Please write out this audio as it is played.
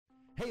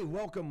Hey,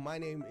 welcome. My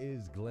name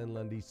is Glenn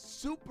Lundy.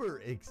 Super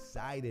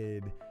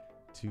excited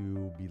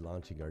to be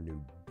launching our new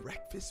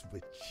Breakfast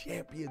with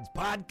Champions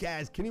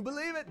podcast. Can you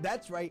believe it?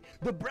 That's right.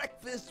 The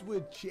Breakfast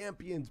with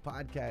Champions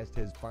podcast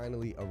has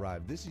finally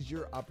arrived. This is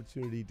your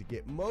opportunity to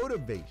get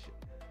motivation,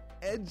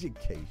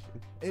 education,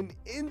 and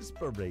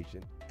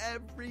inspiration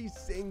every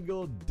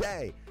single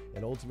day.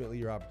 And ultimately,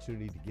 your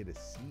opportunity to get a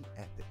seat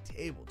at the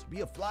table, to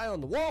be a fly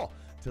on the wall,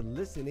 to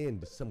listen in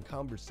to some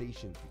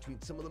conversations between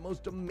some of the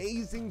most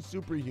amazing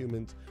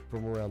superhumans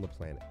from around the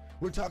planet.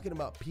 We're talking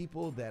about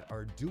people that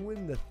are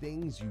doing the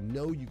things you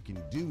know you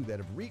can do, that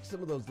have reached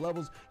some of those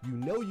levels you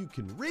know you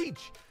can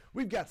reach.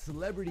 We've got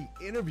celebrity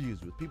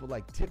interviews with people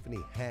like Tiffany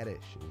Haddish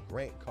and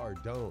Grant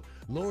Cardone,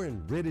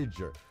 Lauren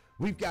Rittiger.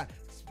 We've got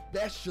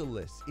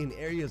specialists in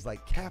areas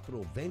like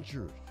capital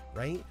ventures,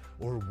 right?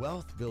 Or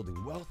wealth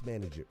building, wealth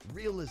management,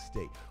 real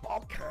estate,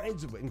 all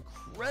kinds of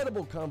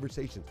incredible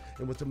conversations.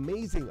 And what's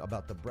amazing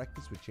about the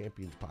Breakfast with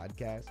Champions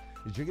podcast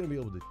is you're going to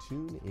be able to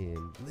tune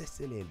in,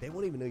 listen in. They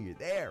won't even know you're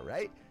there,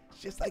 right? It's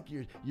just like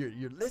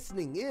you're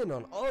listening in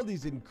on all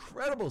these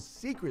incredible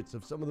secrets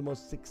of some of the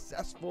most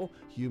successful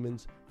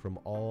humans from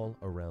all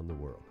around the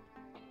world.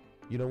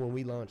 You know, when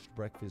we launched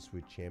Breakfast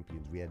with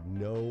Champions, we had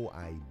no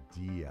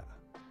idea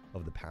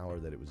of the power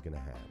that it was going to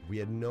have. We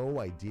had no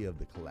idea of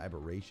the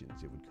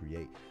collaborations it would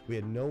create. We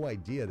had no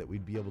idea that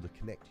we'd be able to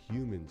connect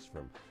humans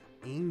from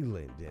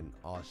England and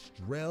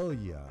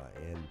Australia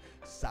and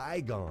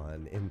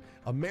Saigon and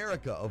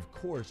America, of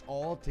course,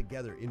 all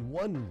together in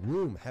one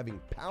room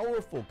having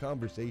powerful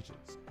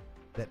conversations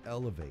that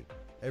elevate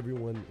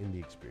everyone in the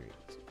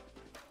experience.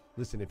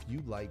 Listen, if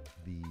you like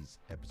these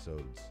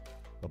episodes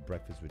of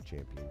Breakfast with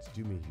Champions,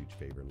 do me a huge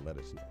favor and let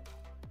us know.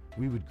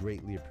 We would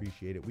greatly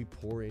appreciate it. We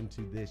pour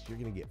into this. You're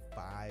going to get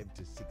 5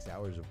 to 6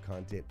 hours of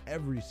content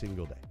every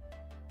single day,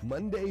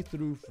 Monday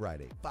through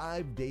Friday,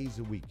 5 days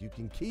a week. You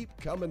can keep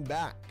coming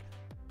back.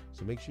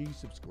 So make sure you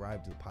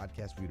subscribe to the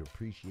podcast. We'd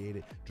appreciate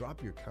it.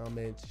 Drop your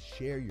comments,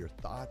 share your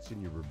thoughts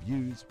and your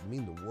reviews. It would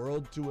mean the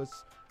world to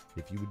us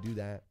if you would do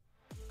that.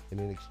 And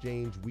in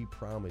exchange, we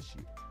promise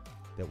you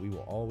that we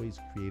will always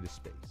create a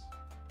space,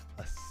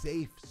 a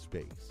safe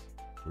space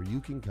where you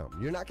can come.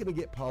 You're not going to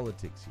get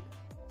politics here.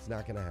 It's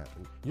not going to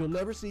happen. You'll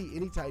never see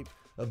any type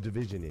of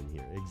division in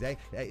here.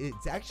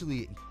 It's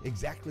actually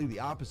exactly the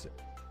opposite.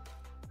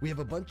 We have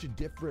a bunch of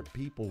different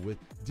people with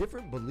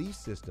different belief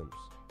systems,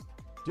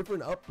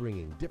 different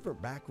upbringing, different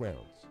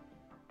backgrounds.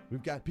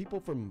 We've got people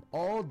from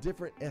all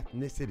different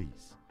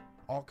ethnicities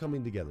all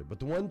coming together. But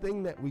the one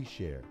thing that we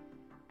share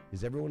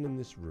is everyone in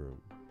this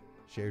room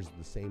shares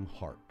the same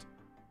heart.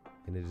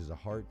 And it is a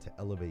heart to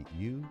elevate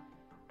you,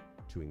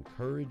 to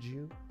encourage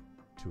you,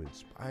 to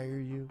inspire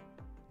you,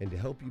 and to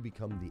help you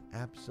become the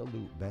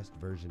absolute best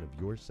version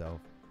of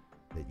yourself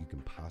that you can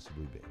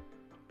possibly be.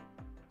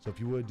 So if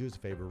you would, do us a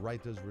favor,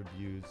 write those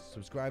reviews,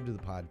 subscribe to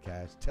the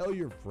podcast, tell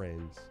your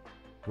friends.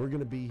 We're going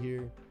to be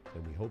here,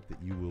 and we hope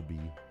that you will be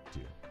too.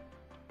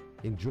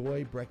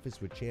 Enjoy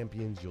Breakfast with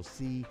Champions. You'll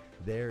see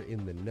there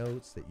in the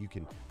notes that you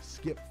can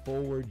skip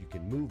forward, you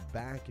can move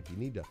back. If you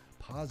need to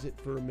pause it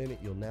for a minute,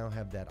 you'll now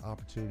have that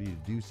opportunity to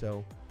do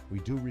so. We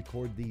do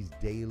record these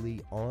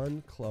daily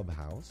on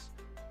Clubhouse.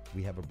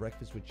 We have a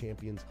Breakfast with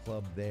Champions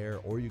club there,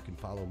 or you can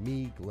follow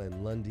me,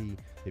 Glenn Lundy,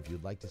 if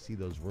you'd like to see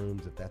those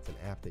rooms. If that's an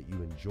app that you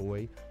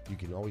enjoy, you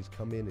can always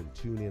come in and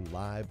tune in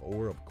live,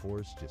 or of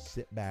course, just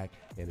sit back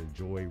and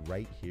enjoy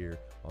right here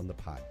on the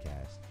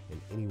podcast and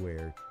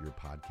anywhere your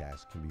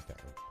podcast can be found.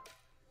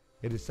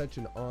 It is such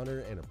an honor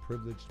and a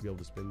privilege to be able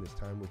to spend this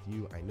time with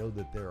you. I know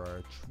that there are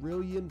a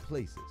trillion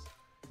places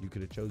you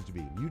could have chose to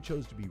be. You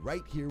chose to be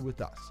right here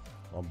with us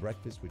on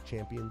Breakfast with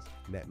Champions,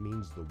 and that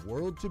means the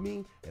world to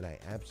me, and I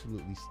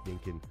absolutely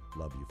stinking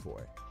love you for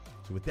it.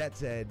 So with that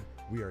said,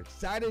 we are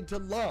excited to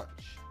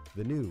launch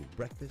the new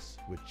Breakfast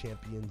with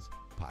Champions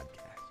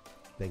podcast.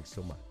 Thanks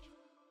so much.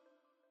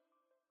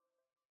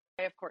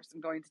 I, of course,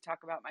 am going to talk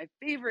about my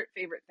favorite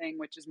thing,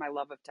 which is my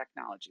love of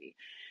technology.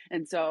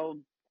 And so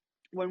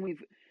when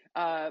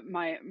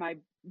my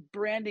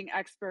branding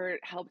expert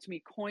helped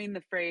me coin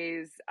the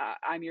phrase,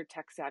 I'm your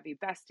tech savvy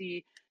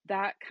bestie,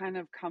 that kind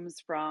of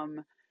comes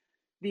from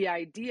the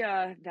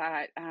idea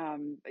that,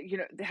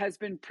 has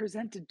been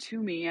presented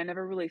to me. I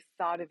never really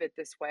thought of it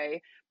this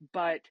way,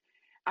 but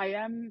I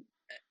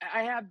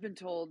have been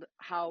told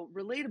how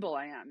relatable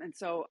I am. And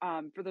so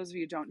for those of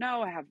you who don't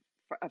know, I have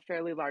a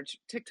fairly large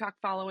TikTok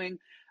following,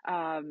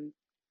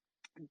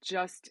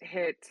 just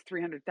hit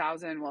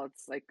 300,000. Well,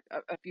 it's like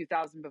a few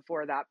thousand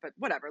before that, but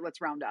whatever, let's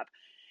round up.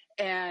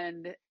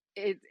 And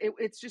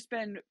it's just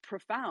been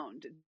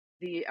profound.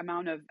 The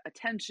amount of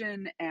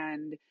attention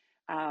and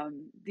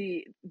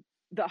the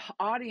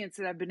audience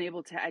that I've been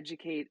able to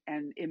educate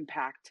and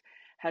impact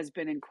has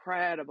been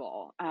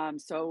incredible.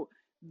 So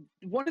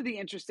one of the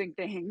interesting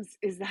things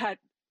is that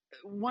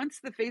once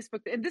the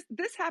Facebook, and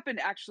this happened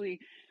actually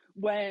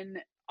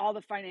when all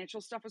the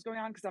financial stuff was going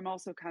on, because I'm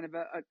also kind of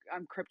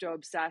I'm crypto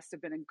obsessed.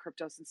 I've been in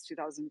crypto since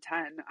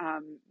 2010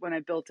 when I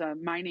built a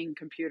mining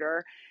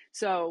computer.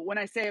 So when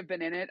I say I've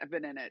been in it, I've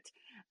been in it.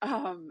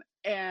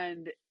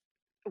 And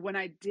when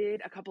I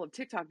did a couple of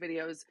TikTok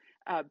videos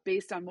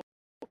based on what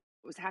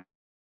was happening,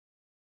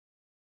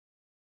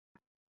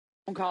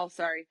 phone call,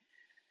 sorry.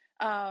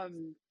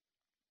 Um,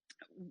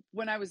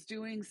 when I was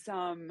doing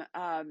some,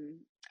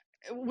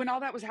 when all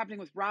that was happening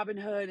with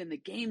Robinhood and the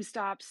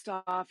GameStop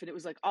stuff, and it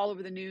was like all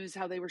over the news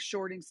how they were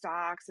shorting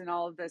stocks and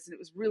all of this, and it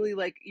was really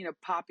like,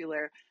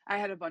 popular. I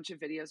had a bunch of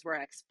videos where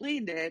I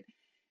explained it,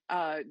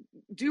 uh,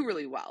 do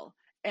really well.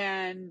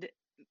 And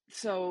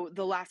so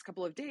the last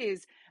couple of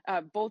days,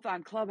 both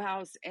on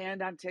Clubhouse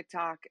and on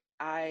TikTok,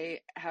 I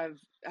have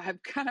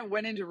kind of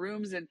went into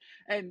rooms and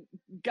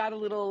got a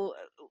little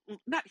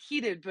not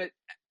heated, but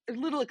a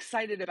little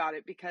excited about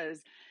it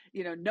because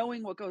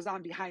knowing what goes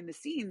on behind the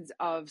scenes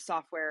of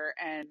software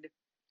and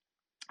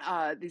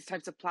these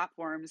types of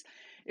platforms,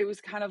 it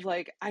was kind of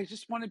like I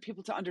just wanted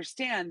people to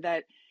understand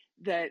that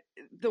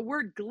the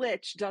word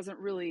glitch doesn't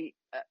really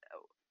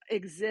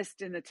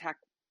exist in the tech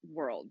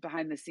world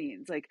behind the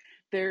scenes. Like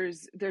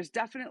there's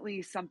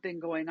definitely something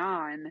going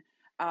on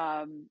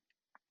um,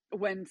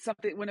 when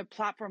a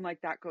platform like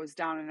that goes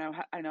down. And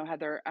I know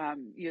Heather,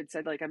 you had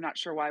said like I'm not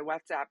sure why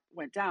WhatsApp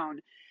went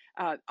down.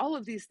 All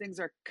of these things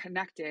are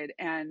connected,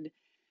 and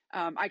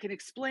I can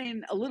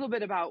explain a little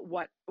bit about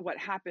what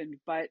happened.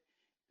 But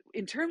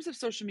in terms of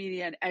social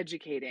media and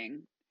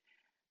educating,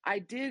 I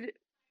did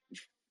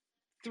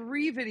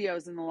 3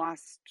 videos in the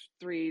last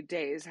 3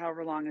 days,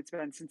 however long it's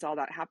been since all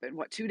that happened.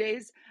 What, 2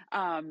 days?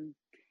 Um,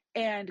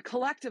 and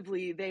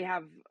collectively, they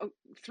have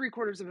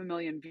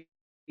 750,000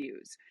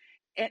 views.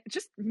 And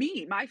just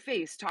me, my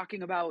face,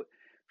 talking about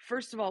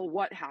first of all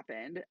what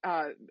happened,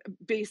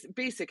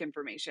 basic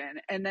information,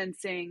 and then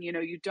saying,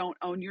 you don't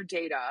own your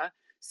data.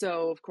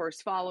 So of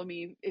course, follow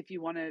me if you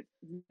want to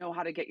know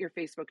how to get your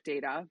Facebook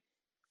data,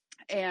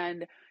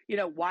 and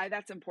why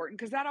that's important,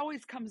 because that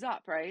always comes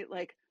up, right?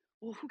 Like,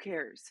 well, who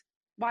cares?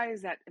 Why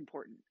is that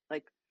important?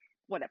 Like,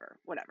 whatever.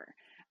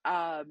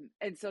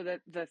 And so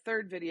the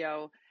third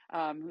video,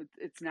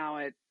 it's now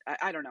at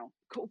I don't know,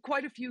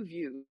 quite a few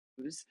views.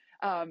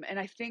 And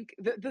I think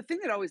the thing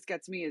that always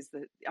gets me is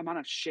the amount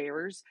of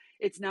shares.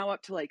 It's now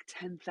up to like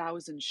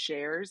 10,000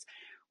 shares,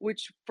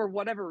 which for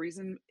whatever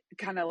reason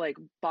kind of like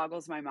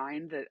boggles my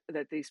mind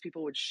that these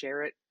people would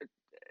share it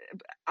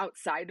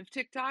outside of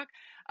TikTok.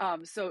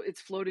 So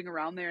it's floating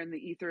around there in the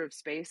ether of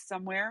space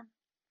somewhere.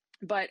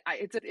 But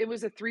it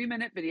was a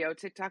 3-minute video.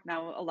 TikTok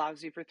now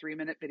allows you for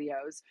 3-minute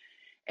videos,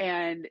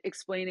 and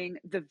explaining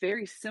the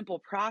very simple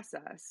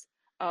process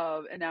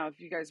of. And now, if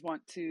you guys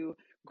want to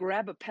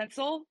grab a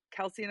pencil,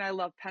 Kelsey and I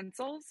love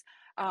pencils,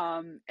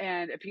 and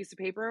a piece of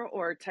paper,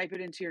 or type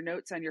it into your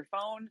notes on your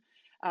phone.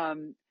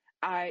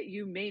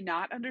 You may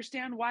not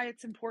understand why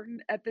it's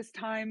important at this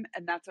time,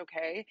 and that's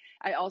okay.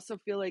 I also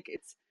feel like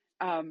it's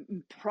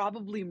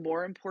probably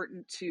more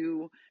important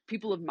to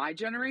people of my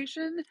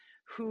generation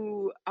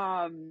who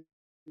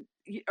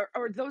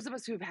or those of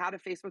us who've had a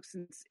Facebook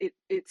since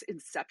its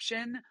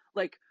inception.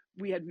 Like,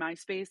 we had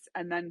MySpace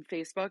and then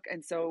Facebook,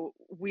 and so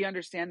we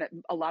understand that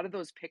a lot of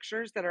those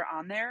pictures that are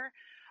on there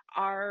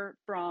are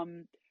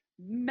from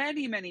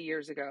many, many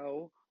years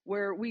ago,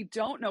 where we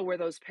don't know where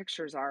those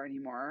pictures are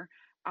anymore.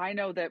 I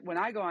know that when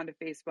I go onto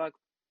Facebook,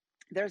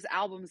 there's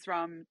albums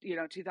from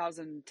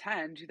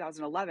 2010,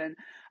 2011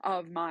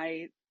 of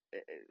my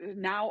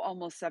now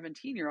almost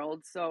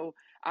 17-year-old. So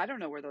I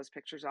don't know where those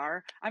pictures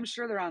are. I'm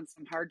sure they're on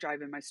some hard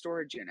drive in my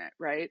storage unit,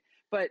 right?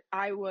 But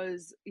I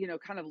was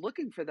kind of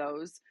looking for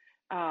those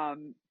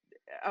um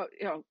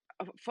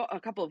a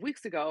couple of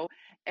weeks ago,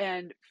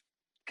 and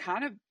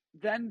kind of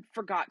then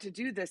forgot to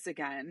do this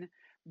again,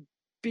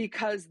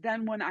 because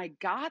then when I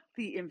got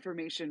the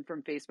information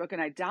from Facebook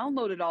and I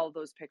downloaded all of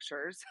those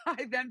pictures,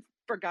 I then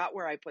forgot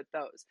where I put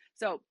those.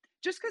 So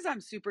just because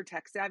I'm super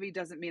tech savvy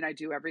doesn't mean I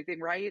do everything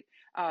right.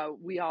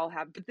 We all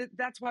have, but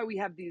that's why we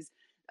have these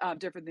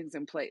different things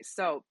in place.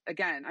 So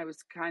again, I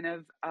was kind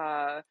of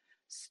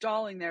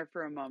stalling there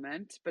for a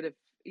moment, but if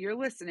you're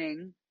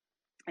listening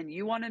and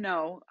you want to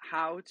know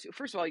how to,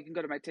 first of all, you can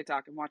go to my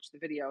TikTok and watch the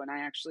video, and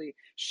I actually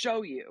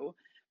show you,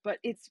 but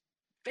it's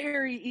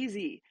very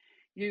easy.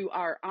 You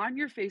are on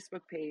your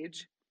Facebook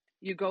page,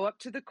 you go up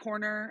to the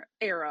corner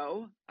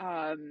arrow,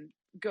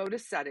 go to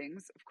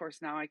settings. Of course,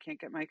 now I can't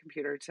get my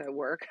computer to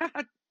work.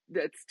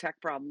 That's tech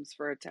problems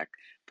for a tech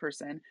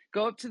person.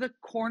 Go up to the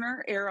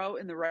corner arrow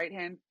in the right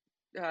hand,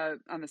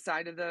 on the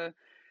side of the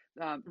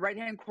right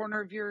hand corner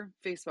of your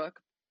Facebook.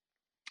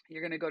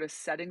 You're going to go to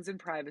settings and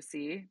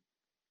privacy.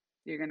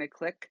 You're going to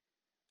click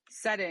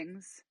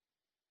settings,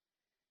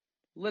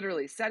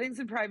 literally settings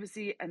and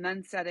privacy, and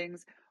then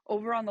settings.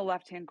 Over on the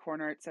left-hand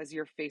corner, it says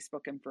your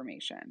Facebook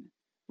information.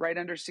 Right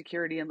under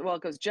security, and well,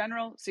 it goes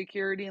general,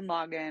 security, and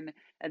login,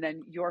 and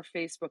then your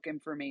Facebook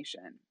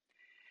information.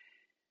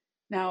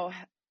 Now,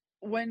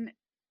 when,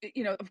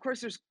 of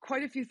course, there's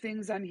quite a few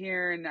things on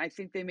here, and I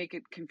think they make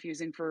it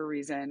confusing for a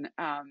reason.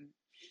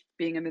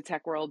 Being in the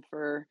tech world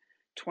for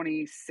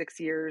 26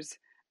 years,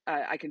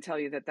 I can tell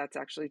you that that's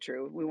actually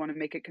true. We want to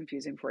make it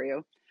confusing for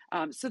you,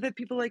 so that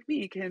people like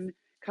me can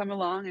come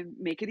along and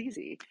make it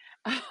easy.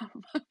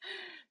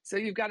 So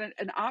you've got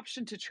an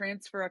option to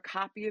transfer a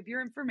copy of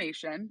your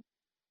information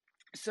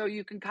So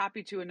you can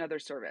copy to another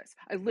service.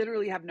 I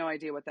literally have no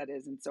idea what that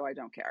is, and so I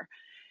don't care.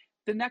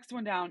 The next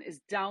one down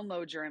is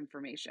download your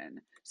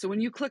information. So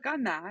when you click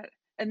on that,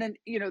 and then,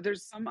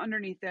 there's some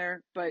underneath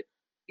there, but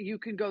you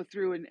can go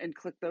through and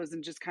click those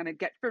and just kind of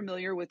get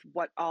familiar with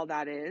what all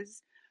that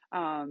is,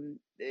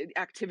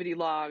 activity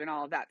log and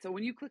all of that. So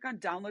when you click on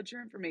download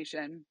your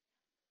information,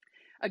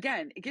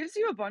 again, it gives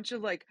you a bunch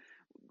of like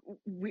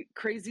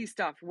crazy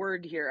stuff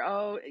word here.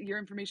 Oh, your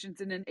information's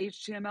in an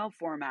HTML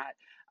format,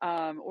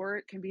 or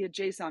it can be a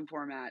JSON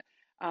format,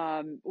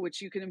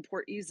 which you can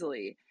import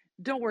easily.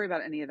 Don't worry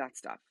about any of that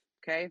stuff.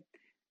 Okay.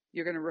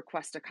 You're going to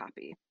request a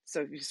copy.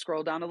 So if you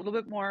scroll down a little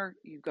bit more,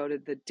 you go to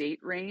the date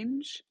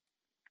range.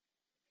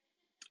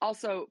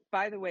 Also,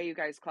 by the way, you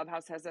guys,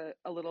 Clubhouse has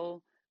a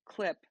little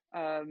clip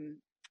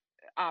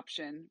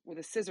option where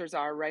the scissors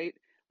are, right?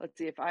 Let's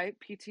see, if I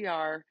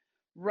PTR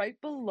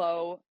right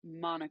below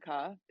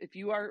Monica, if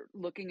you are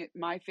looking at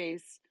my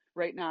face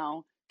right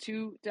now,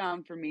 2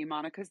 down from me,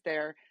 Monica's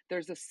there.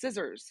 There's a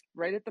scissors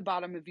right at the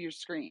bottom of your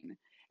screen.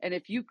 And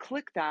if you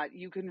click that,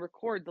 you can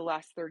record the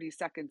last 30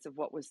 seconds of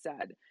what was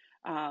said.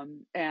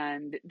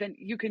 And then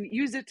you can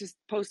use it to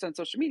post on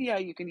social media.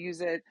 You can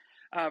use it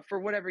for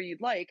whatever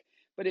you'd like.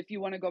 But if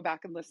you want to go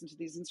back and listen to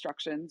these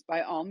instructions,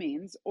 by all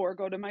means, or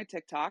go to my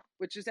TikTok,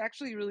 which is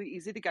actually really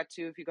easy to get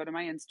to. If you go to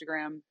my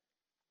Instagram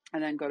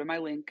and then go to my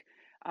link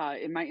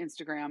in my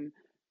Instagram,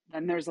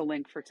 then there's a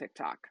link for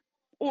TikTok.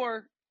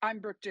 Or I'm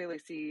Brooke J.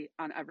 Lacey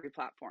on every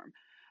platform.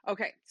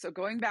 Okay, so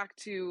going back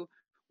to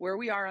where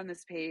we are on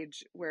this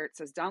page, where it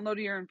says download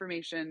your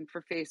information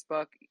for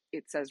Facebook,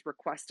 it says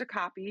request a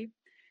copy.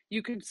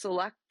 You can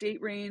select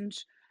date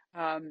range.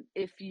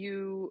 If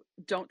you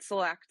don't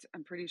select,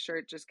 I'm pretty sure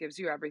it just gives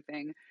you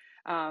everything.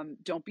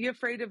 Don't be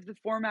afraid of the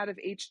format of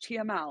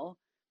HTML,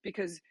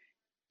 because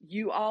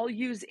you all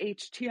use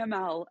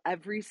HTML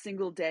every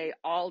single day,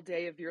 all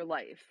day of your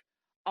life.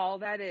 All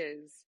that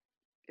is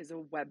a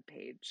web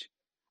page.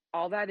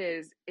 All that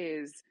is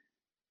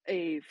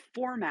a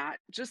format,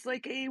 just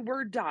like a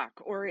Word doc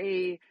or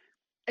a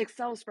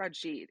Excel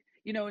spreadsheet.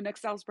 An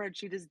Excel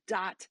spreadsheet is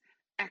 .xlsx,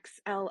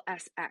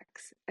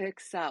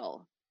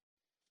 Excel.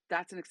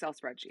 That's an Excel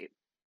spreadsheet.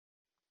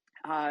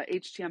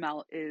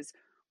 HTML is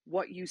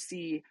what you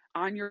see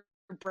on your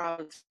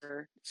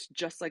browser. It's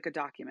just like a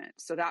document.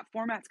 So that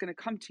format's going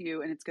to come to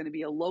you, and it's going to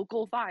be a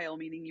local file,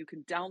 meaning you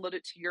can download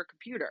it to your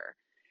computer.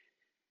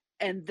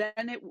 And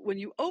then when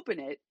you open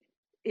it,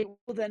 it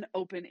will then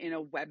open in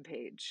a web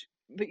page,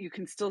 but you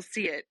can still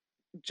see it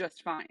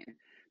just fine.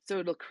 So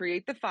it'll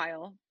create the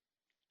file.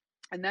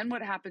 And then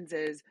what happens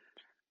is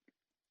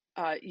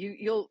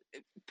you'll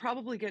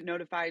probably get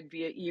notified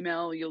via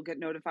email. You'll get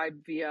notified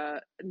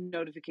via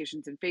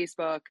notifications in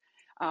Facebook.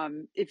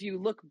 If you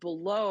look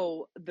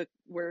below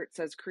where it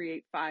says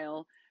create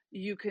file,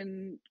 you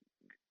can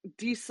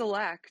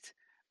deselect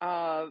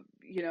all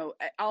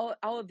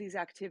of these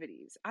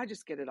activities. I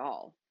just get it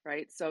all,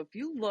 right? So if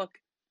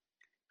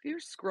you're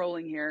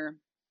scrolling here,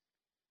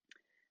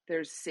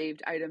 there's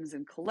saved items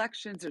and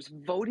collections, there's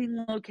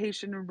voting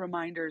location and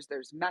reminders,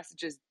 there's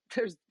messages,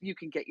 you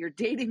can get your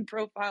dating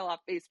profile off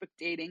Facebook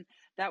Dating.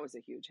 That was a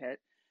huge hit.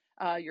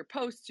 Your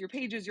posts, your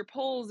pages, your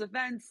polls,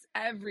 events,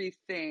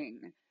 everything.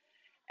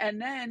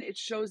 And then it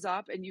shows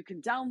up and you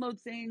can download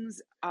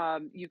things.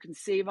 You can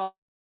save all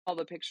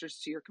the pictures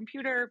to your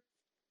computer,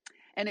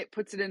 and it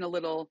puts it in a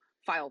little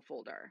file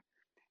folder.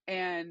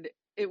 And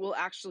it will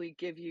actually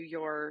give you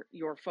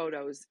your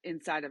photos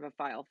inside of a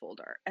file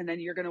folder. And then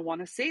you're going to want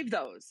to save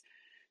those.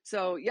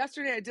 So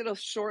yesterday I did a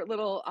short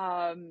little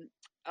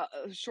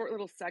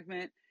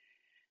segment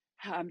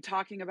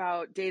talking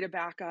about data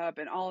backup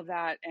and all of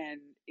that.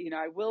 And,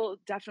 I will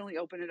definitely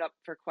open it up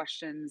for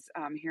questions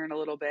here in a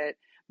little bit,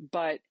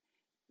 but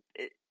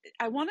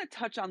I want to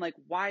touch on, like,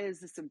 why is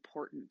this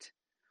important?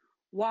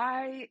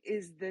 Why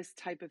is this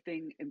type of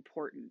thing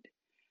important?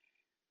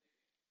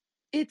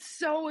 It's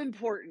so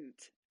important.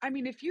 I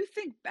mean, if you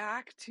think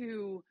back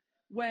to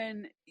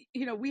when,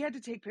 we had to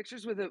take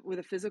pictures with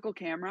a physical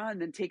camera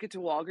and then take it to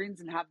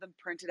Walgreens and have them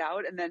printed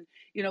out and then,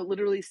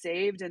 literally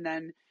saved. And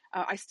then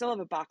I still have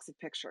a box of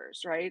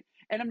pictures, right?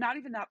 And I'm not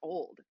even that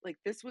old. Like,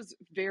 this was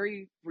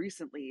very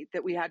recently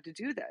that we had to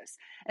do this.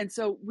 And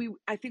so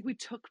I think we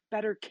took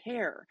better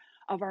care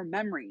of our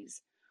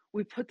memories.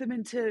 We put them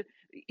into,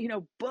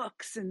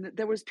 books, and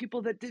there was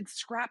people that did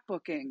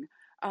scrapbooking,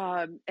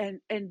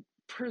 and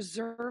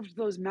preserved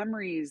those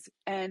memories.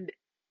 And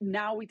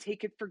now we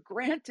take it for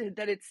granted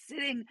that it's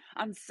sitting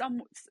on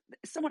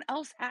someone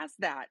else has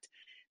that.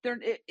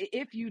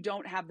 If you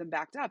don't have them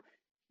backed up,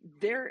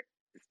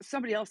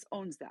 somebody else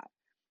owns that.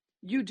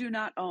 You do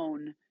not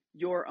own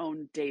your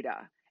own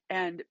data.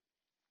 And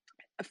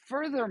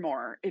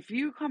furthermore, if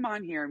you come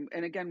on here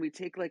and again we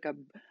take like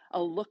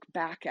a look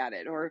back at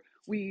it, or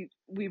we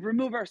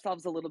remove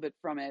ourselves a little bit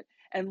from it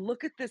and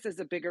look at this as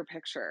a bigger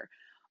picture,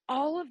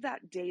 all of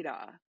that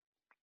data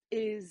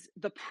is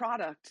the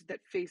product that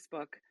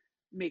Facebook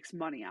makes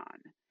money on.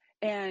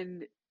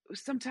 And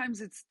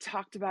sometimes it's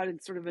talked about in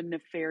sort of a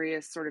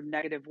nefarious, sort of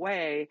negative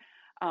way.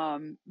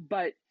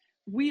 But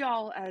we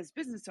all, as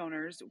business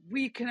owners,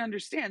 we can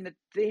understand that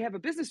they have a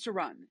business to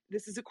run.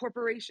 This is a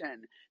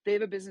corporation. They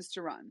have a business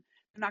to run.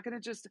 They're not going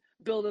to just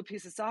build a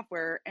piece of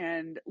software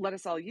and let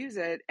us all use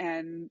it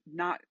and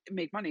not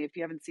make money. If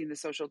you haven't seen The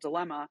Social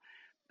Dilemma,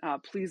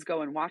 please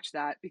go and watch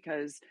that,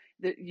 because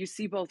you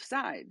see both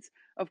sides.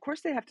 Of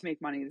course, they have to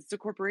make money. It's a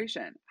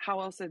corporation.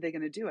 How else are they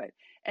going to do it?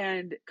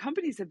 And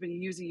companies have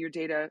been using your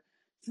data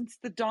since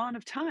the dawn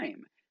of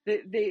time.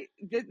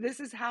 This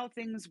is how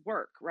things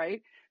work,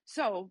 right?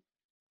 So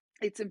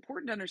it's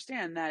important to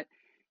understand that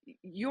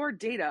your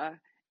data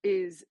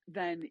is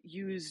then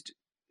used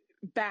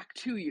back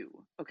to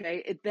you.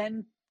 Okay, it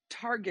then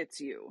targets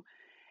you.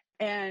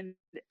 And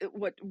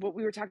what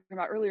we were talking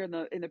about earlier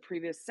in the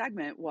previous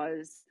segment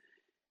was,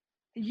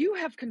 you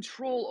have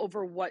control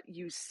over what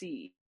you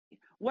see.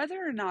 Whether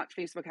or not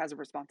Facebook has a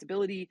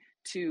responsibility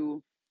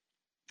to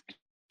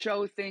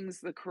show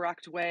things the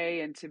correct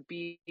way and to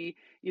be,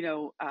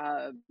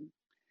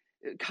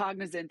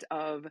 cognizant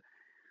of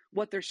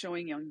what they're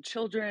showing young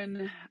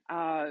children,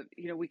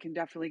 we can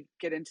definitely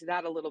get into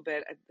that a little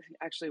bit. I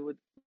actually would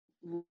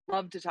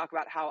love to talk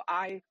about how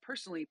I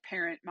personally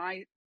parent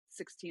my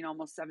 16,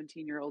 almost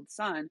 17-year-old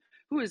son,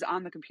 who is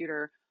on the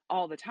computer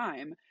all the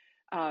time,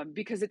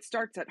 because it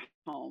starts at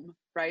home,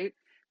 right?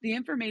 The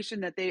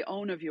information that they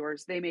own of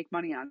yours, they make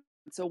money on.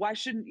 So why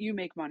shouldn't you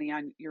make money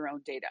on your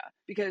own data?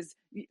 Because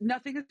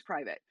nothing is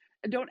private.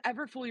 And don't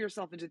ever fool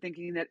yourself into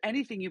thinking that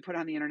anything you put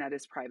on the internet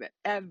is private,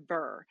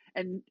 ever.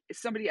 And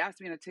somebody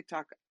asked me in a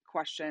TikTok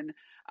question,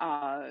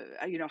 how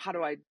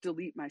do I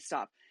delete my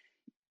stuff?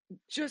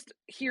 Just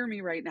hear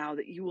me right now,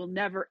 that you will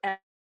never,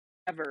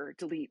 ever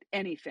delete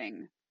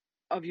anything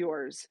of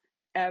yours,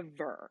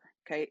 ever.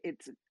 Okay.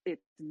 It's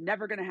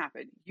never going to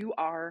happen. You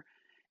are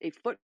a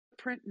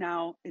footprint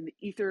now in the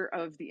ether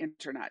of the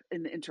internet,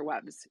 in the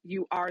interwebs.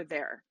 You are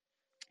there.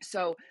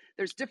 So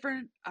there's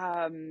different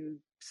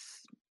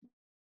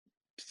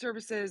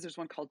services. There's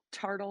one called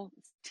Tartle,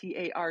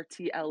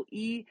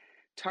 Tartle,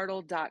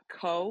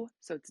 tartle.co.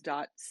 So it's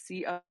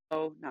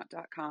 .co, not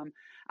 .com.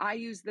 I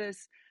use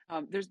this.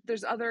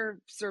 There's other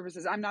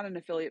services. I'm not an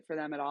affiliate for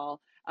them at all.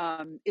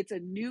 It's a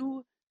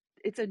new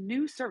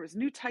service,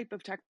 new type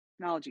of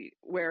technology,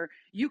 where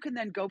you can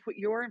then go put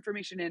your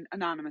information in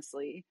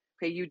anonymously.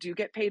 Okay, you do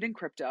get paid in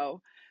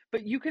crypto,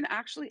 but you can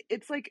actually,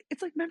 it's like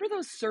remember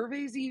those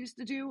surveys you used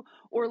to do,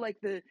 or like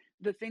the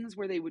things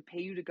where they would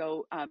pay you to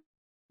go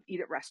eat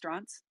at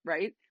restaurants,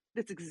 right?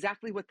 That's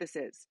exactly what this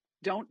is.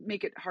 Don't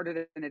make it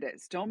harder than it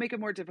is. Don't make it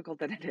more difficult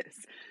than it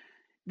is.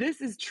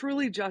 This is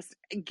truly just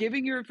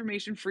giving your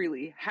information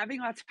freely,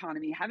 having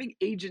autonomy, having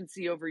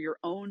agency over your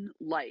own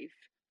life,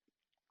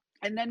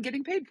 and then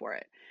getting paid for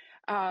it.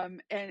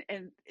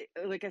 And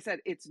like I said,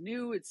 it's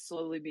new, it's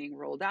slowly being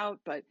rolled out.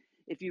 But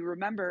if you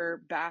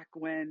remember back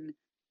when,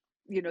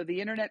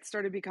 the internet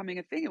started becoming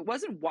a thing, it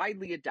wasn't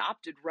widely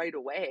adopted right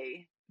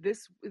away.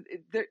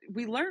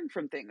 We learn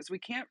from things. We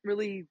can't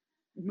really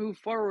move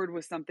forward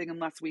with something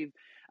unless we've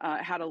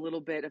had a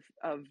little bit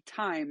of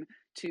time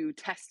to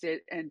test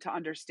it and to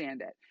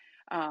understand it.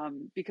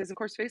 Because of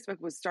course, Facebook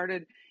was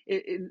started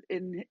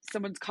in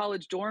someone's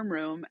college dorm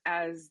room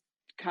as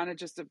kind of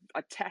just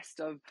a test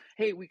of,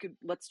 hey,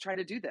 let's try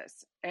to do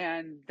this.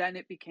 And then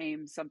it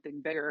became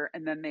something bigger,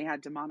 and then they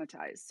had to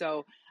monetize.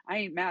 So I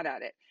ain't mad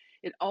at it.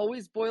 It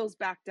always boils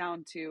back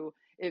down to,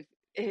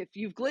 if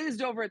you've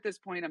glazed over at this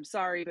point, I'm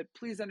sorry, but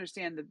please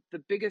understand that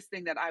the biggest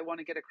thing that I want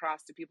to get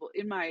across to people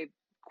in my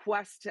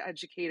quest to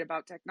educate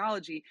about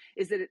technology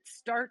is that it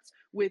starts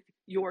with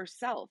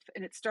yourself,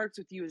 and it starts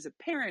with you as a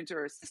parent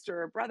or a sister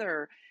or a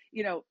brother,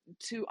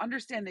 to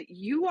understand that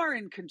you are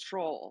in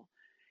control.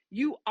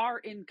 You are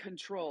in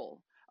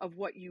control of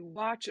what you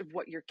watch, of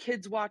what your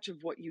kids watch,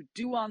 of what you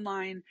do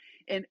online.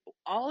 And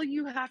all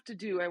you have to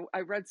do, I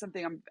read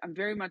something, I'm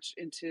very much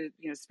into,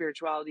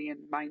 spirituality and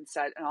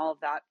mindset and all of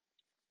that.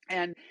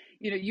 And,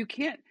 you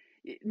can't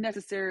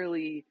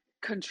necessarily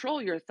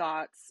control your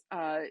thoughts.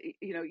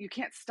 You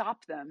can't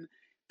stop them,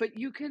 but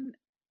you can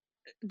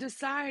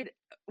decide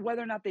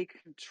whether or not they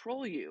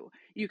control you.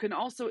 You can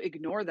also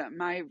ignore them.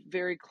 My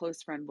very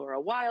close friend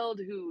Laura Wild,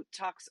 who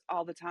talks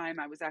all the time,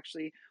 I was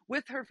actually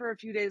with her for a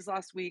few days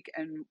last week,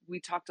 and we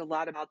talked a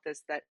lot about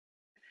this, that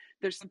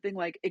there's something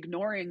like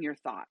ignoring your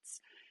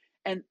thoughts.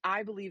 And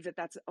I believe that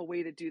that's a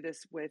way to do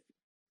this with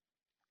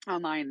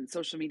online and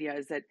social media,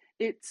 is that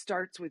it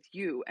starts with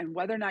you and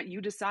whether or not you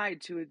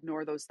decide to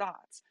ignore those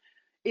thoughts.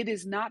 It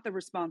is not the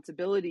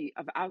responsibility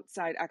of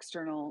outside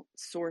external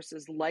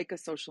sources like a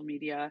social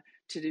media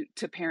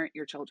to parent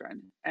your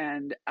children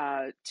and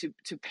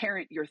to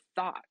parent your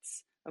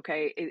thoughts.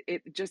 Okay,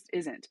 it just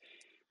isn't.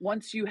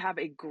 Once you have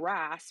a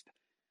grasp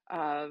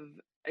of,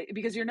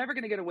 because you're never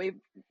going to get away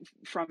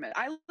from it.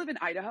 I live in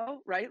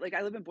Idaho, right? Like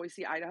I live in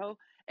Boise, Idaho,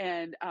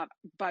 and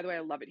by the way, I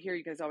love it here.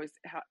 You guys always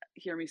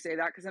hear me say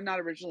that because I'm not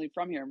originally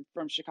from here. I'm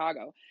from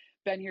Chicago.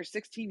 Been here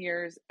 16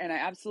 years, and I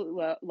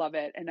absolutely love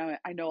it. And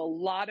I know a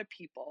lot of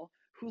people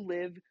who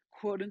live,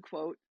 quote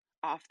unquote,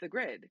 off the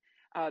grid.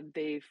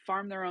 They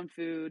farm their own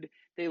food.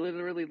 They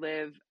literally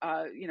live,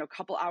 a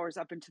couple hours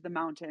up into the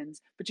mountains.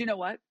 But you know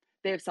what?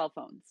 They have cell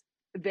phones.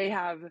 they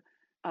have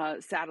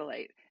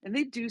satellite, and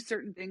they do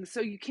certain things,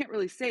 so you can't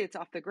really say it's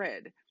off the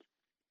grid.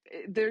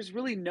 There's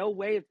really no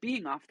way of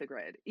being off the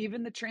grid.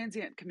 Even the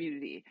transient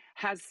community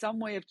has some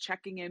way of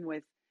checking in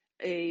with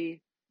a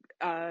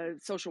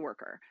social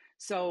worker.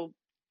 So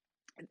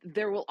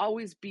there will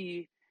always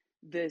be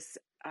this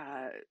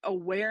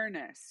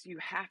awareness. You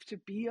have to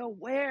be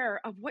aware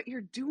of what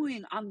you're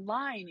doing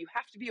online. You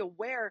have to be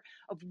aware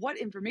of what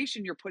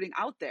information you're putting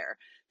out there.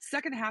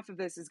 Second half of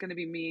this is going to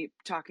be me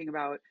talking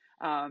about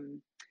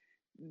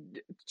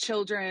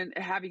children,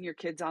 having your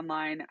kids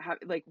online,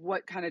 like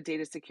what kind of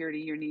data security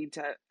you need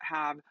to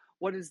have.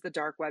 What does the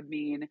dark web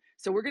mean?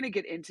 So we're going to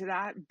get into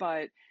that,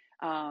 but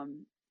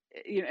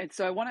and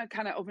so I want to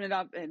kind of open it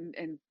up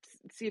and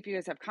see if you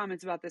guys have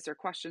comments about this or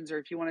questions, or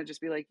if you want to just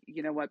be like,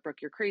 you know what,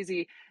 Brooke, you're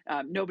crazy.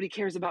 Nobody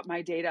cares about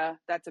my data.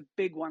 That's a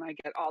big one I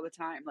get all the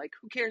time. Like,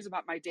 who cares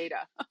about my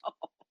data?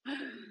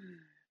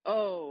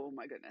 Oh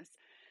my goodness.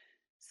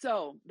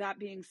 So that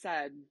being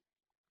said,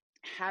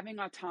 having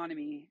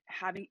autonomy,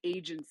 having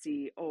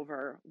agency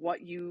over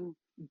what you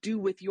do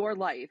with your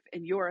life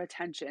and your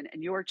attention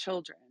and your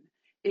children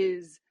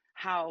is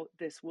how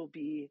this will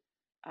be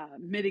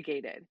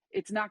mitigated.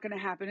 It's not going to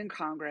happen in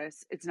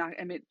Congress. It's not,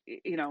 I mean,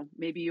 you know,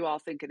 maybe you all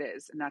think it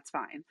is, and that's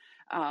fine.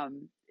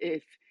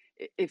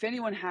 If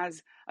anyone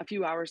has a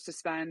few hours to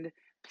spend,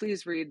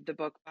 please read the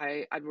book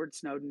by Edward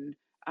Snowden.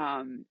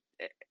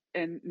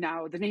 And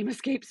now the name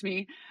escapes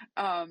me.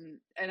 And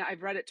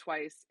I've read it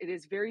twice. It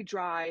is very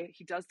dry.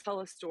 He does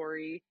tell a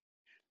story,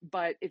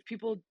 but if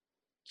people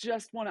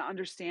just want to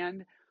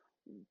understand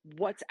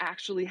what's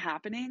actually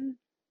happening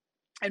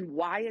and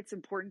why it's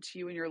important to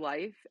you in your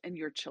life and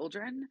your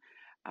children,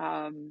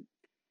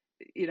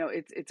 you know,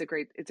 it's a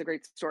great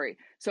story.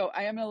 So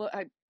I am gonna,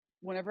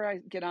 whenever I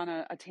get on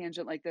a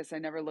tangent like this, I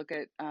never look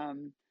at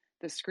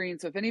the screen.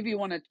 So if any of you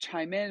want to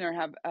chime in or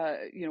have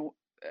you know,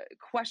 a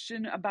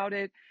question about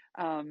it,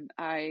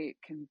 I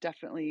can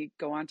definitely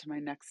go on to my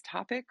next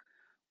topic,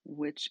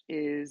 which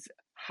is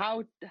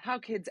how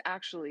kids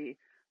actually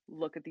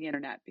look at the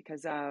internet,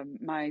 because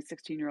my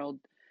 16-year-old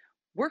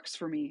works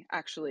for me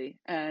actually,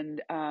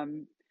 and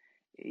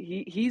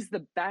he's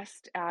the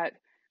best at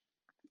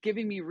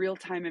giving me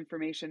real-time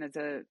information.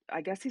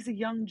 I guess he's a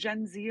young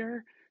Gen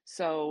Zer.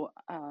 So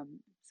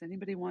does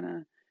anybody want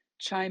to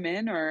chime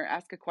in or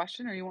ask a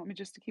question, or you want me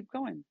just to keep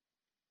going?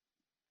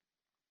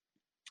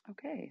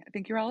 Okay, I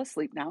think you're all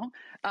asleep now.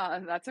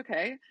 That's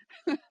okay.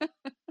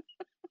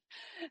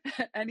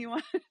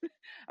 Anyone?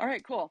 All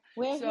right, cool.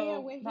 We're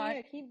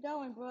here. Keep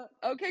going, Brooke.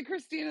 Okay,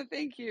 Christina,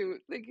 thank you.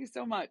 Thank you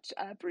so much.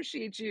 I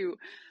appreciate you.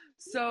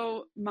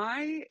 So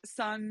my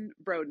son,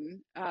 Broden,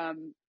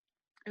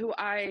 who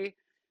I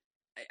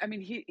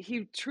mean,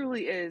 he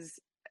truly is,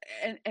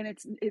 and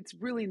it's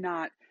really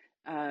not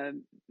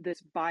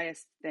this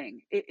biased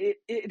thing. It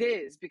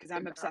is, because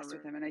I'm obsessed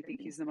with him, and I think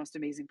he's the most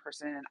amazing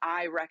person. And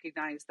I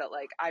recognize that,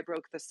 like, I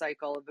broke the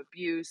cycle of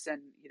abuse,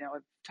 and you know,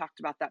 I've talked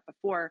about that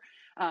before.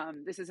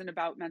 This isn't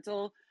about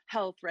mental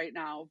health right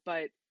now,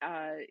 but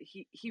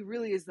he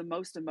really is the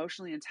most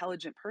emotionally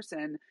intelligent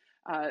person,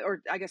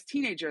 or I guess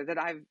teenager that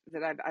I've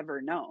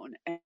ever known.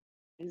 And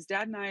his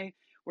dad and I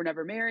were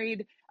never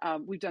married.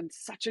 We've done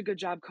such a good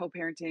job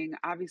co-parenting.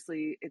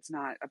 Obviously, it's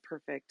not a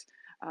perfect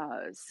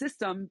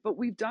system, but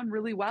we've done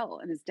really well.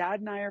 And his dad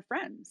and I are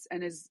friends,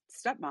 and his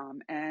stepmom,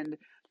 and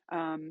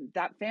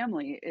that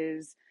family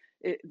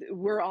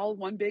we're all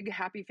one big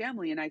happy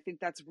family. And I think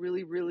that's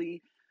really,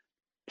 really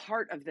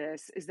part of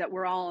this, is that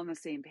we're all on the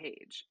same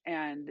page.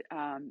 And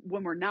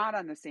when we're not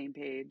on the same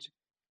page,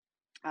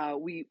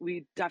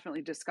 we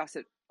definitely discuss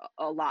it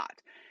a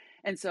lot.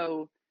 And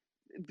so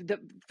the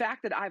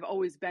fact that I've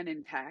always been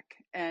in tech,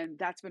 and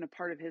that's been a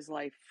part of his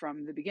life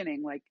from the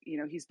beginning, like, you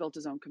know, he's built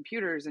his own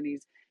computers, and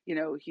he's, you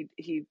know,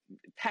 he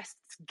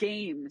tests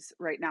games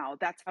right now.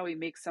 That's how he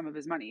makes some of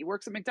his money. He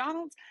works at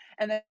McDonald's,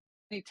 and then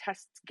he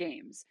tests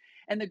games.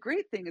 And the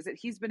great thing is that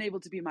he's been able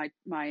to be my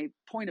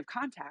point of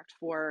contact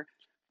for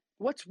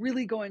what's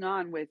really going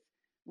on with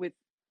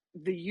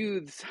the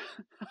youths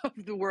of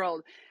the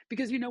world,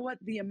 because you know what,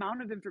 the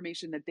amount of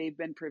information that they've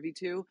been privy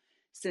to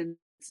since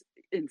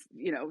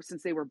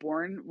they were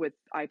born with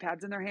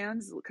iPads in their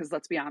hands, because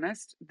let's be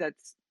honest,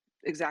 that's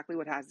exactly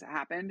what has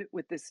happened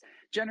with this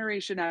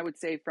generation. I would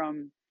say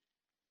from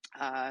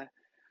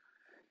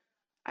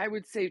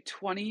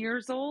 20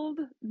 years old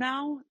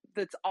now,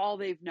 that's all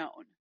they've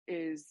known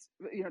is,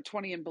 you know,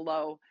 20 and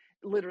below,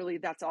 literally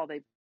that's all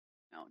they've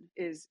known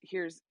is,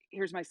 here's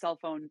my cell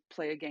phone,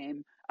 play a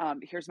game.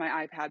 Here's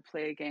my iPad,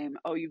 play a game.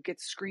 Oh, you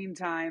get screen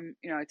time.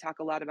 You know, I talk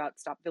a lot about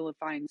stop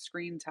vilifying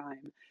screen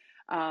time.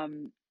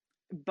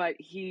 But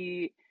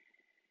he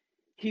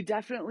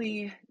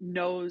definitely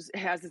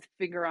has his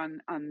finger on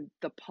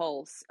the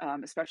pulse,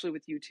 especially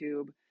with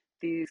YouTube.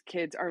 These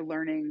kids are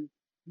learning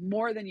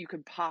more than you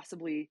could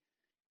possibly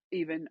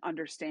even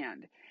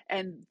understand.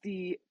 And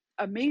the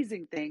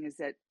amazing thing is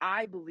that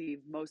I believe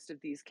most of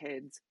these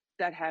kids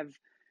that have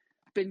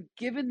been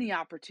given the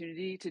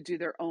opportunity to do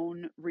their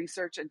own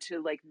research and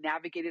to like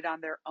navigate it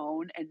on their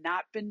own, and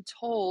not been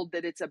told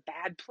that it's a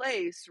bad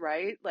place,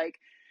 right? Like,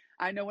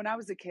 I know when I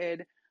was a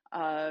kid,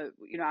 I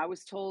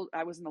was told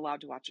I wasn't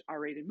allowed to watch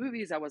R-rated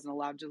movies. I wasn't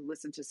allowed to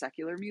listen to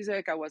secular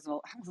music. I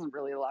wasn't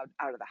really allowed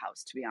out of the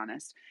house, to be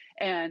honest.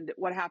 And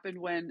what happened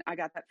when I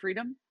got that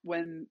freedom,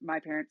 when my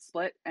parents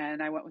split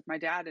and I went with my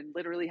dad and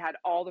literally had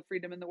all the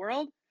freedom in the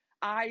world,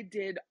 I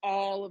did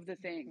all of the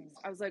things.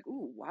 I was like,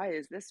 ooh, why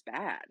is this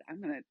bad?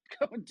 I'm going to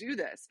go and do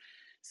this.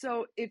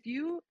 So if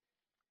you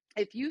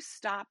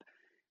stop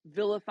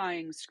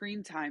vilifying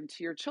screen time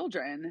to your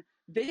children,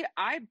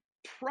 I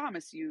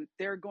promise you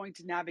they're going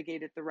to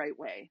navigate it the right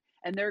way,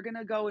 and they're going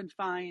to go and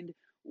find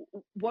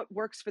what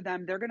works for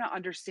them. They're going to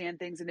understand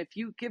things, and if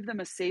you give them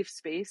a safe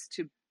space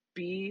to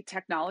be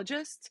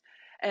technologists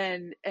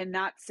and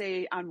not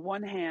say on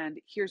one hand,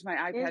 here's my iPad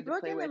to play with. Is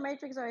Brooke in the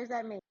Matrix or is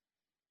that me?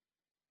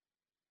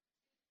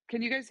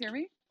 Can you guys hear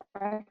me?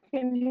 I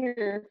can hear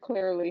you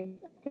clearly.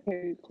 I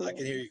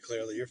can hear you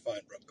clearly. You're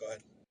fine, Brooke. Go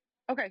ahead.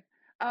 Okay.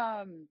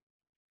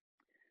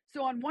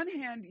 So on one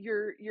hand,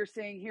 you're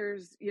saying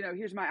here's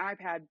my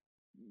iPad,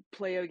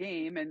 play a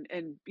game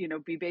and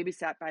be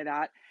babysat by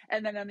that.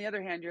 And then on the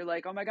other hand, you're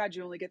like, oh my God,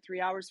 you only get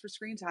 3 hours for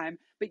screen time,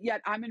 but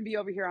yet I'm going to be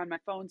over here on my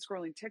phone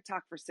scrolling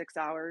TikTok for 6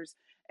 hours.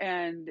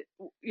 And,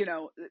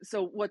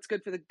 so what's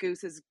good for the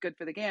goose is good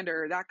for the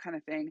gander, that kind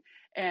of thing.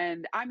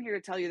 And I'm here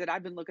to tell you that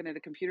I've been looking at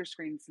a computer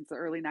screen since the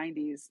early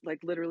 90s, like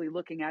literally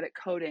looking at it,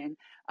 coding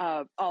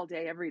all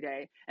day, every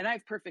day. And I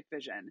have perfect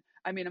vision.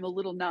 I mean, I'm a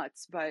little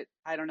nuts, but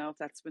I don't know if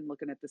that's been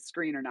looking at the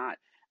screen or not.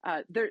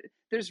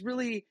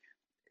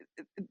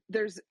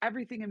 There's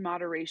everything in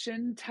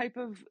moderation type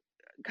of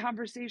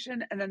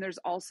conversation. And then there's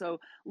also,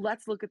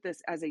 let's look at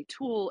this as a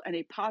tool and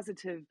a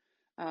positive,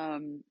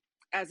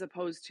 as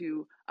opposed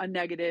to a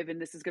negative,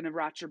 and this is going to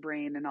rot your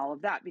brain and all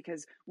of that.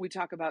 Because we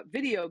talk about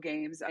video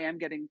games, I am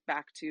getting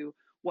back to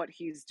what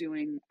he's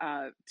doing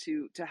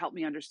to help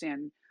me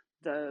understand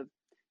the,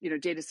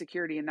 data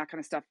security and that kind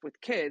of stuff with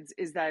kids,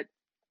 is that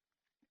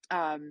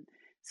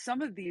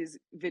some of these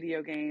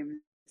video games,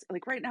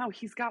 like right now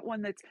he's got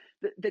one that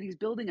he's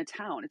building a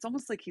town. It's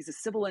almost like he's a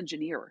civil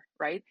engineer,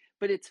 right?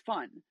 But it's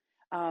fun.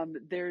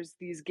 There's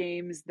these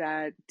games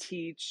that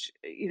teach,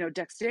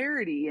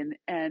 dexterity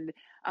and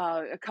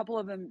a couple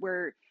of them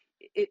where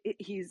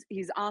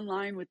he's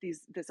online with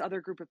this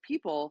other group of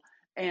people,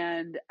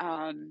 and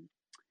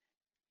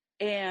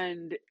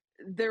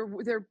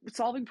they're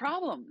solving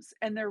problems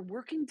and they're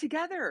working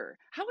together.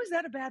 How is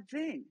that a bad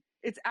thing?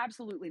 It's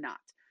absolutely not.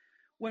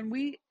 When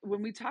we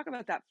talk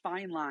about that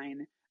fine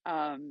line,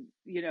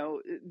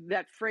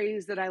 that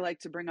phrase that I like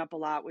to bring up a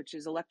lot, which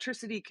is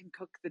electricity can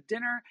cook the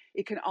dinner,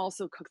 it can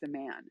also cook the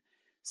man.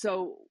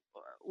 So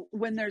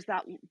when there's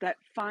that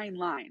fine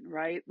line,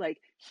 right? Like,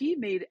 he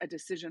made a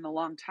decision a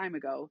long time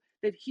ago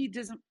that he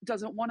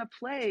doesn't want to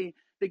play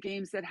the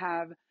games that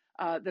have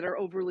that are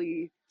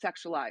overly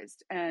sexualized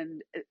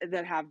and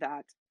that have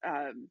that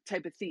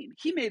type of theme.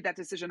 He made that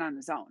decision on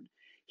his own.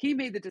 He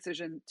made the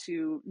decision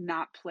to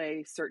not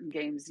play certain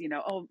games.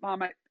 Oh,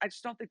 Mom, I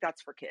just don't think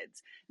that's for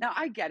kids. Now,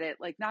 I get it.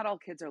 Like, not all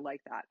kids are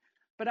like that.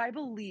 But I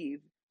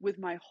believe with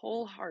my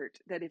whole heart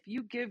that if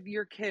you give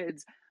your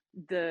kids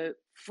the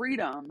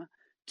freedom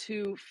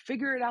to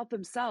figure it out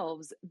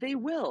themselves, they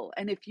will.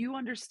 And if you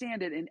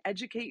understand it and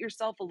educate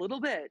yourself a little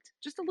bit,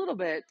 just a little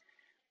bit,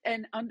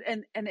 and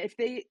if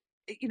they,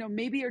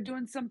 maybe are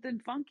doing something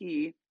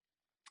funky,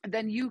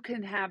 then you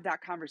can have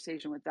that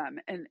conversation with them,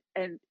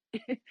 and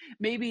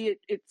maybe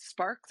it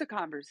sparks a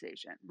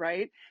conversation,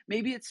 right?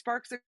 Maybe it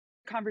sparks a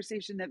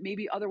conversation that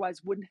maybe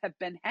otherwise wouldn't have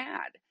been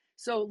had.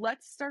 So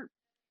let's start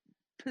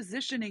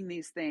positioning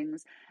these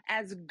things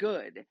as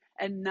good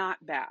and not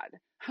bad.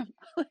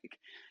 Like,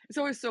 it's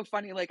always so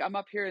funny. Like, I'm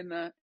up here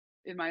in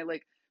my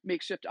like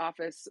makeshift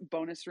office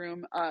bonus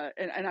room,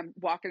 and I'm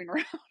walking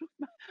around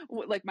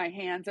with like my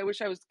hands. I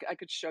wish I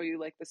could show you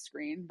like the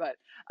screen, but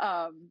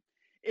I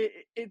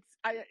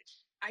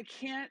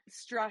can't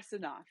stress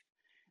enough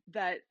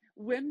that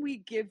when we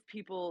give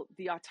people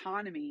the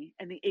autonomy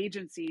and the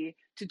agency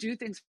to do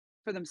things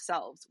for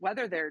themselves,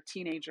 whether they're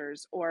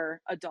teenagers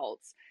or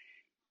adults,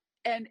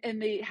 and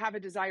they have a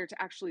desire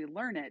to actually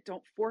learn it,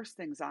 don't force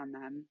things on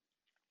them,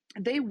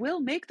 they will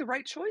make the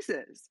right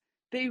choices.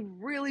 They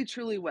really,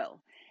 truly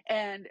will.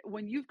 And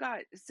when you've got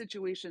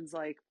situations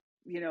like,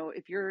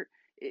 if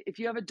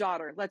you have a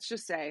daughter, let's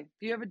just say,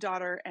 if you have a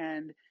daughter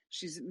and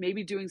she's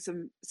maybe doing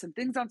some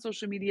things on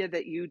social media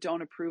that you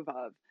don't approve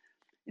of,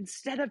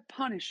 instead of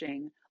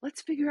punishing,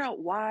 let's figure out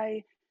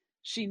why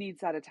she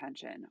needs that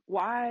attention.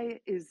 Why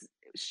is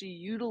she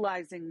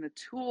utilizing the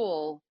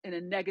tool in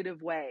a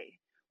negative way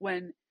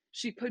when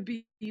she could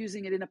be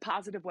using it in a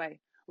positive way,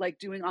 like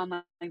doing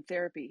online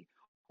therapy,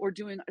 or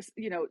doing,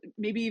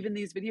 maybe even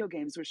these video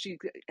games where she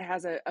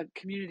has a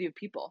community of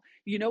people.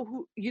 You know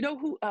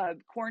who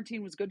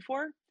quarantine was good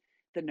for?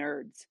 The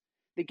nerds,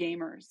 the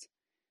gamers.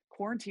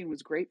 Quarantine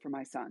was great for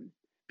my son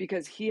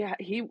because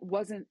he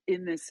wasn't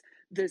in this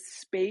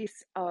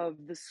space of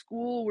the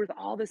school with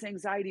all this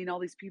anxiety and all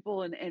these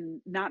people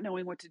and not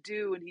knowing what to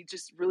do, and he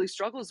just really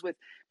struggles with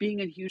being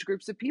in huge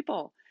groups of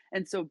people.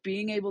 And so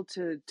being able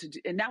to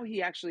do, and now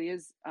he actually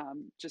is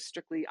just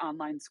strictly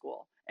online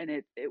school, and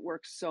it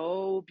worked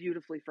so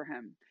beautifully for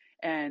him.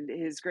 And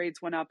his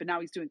grades went up, and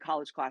now he's doing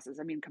college classes.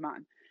 I mean, come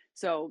on.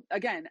 So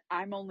again,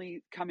 I'm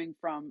only coming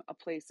from a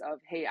place of,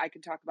 hey, I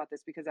can talk about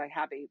this because I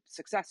have a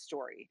success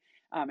story.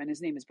 And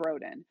his name is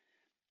Broden.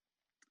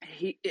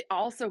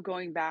 Also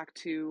going back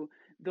to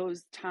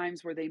those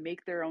times where they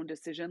make their own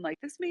decision, like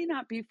this may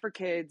not be for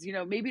kids,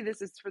 maybe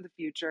this is for the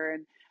future.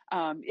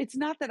 And it's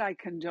not that I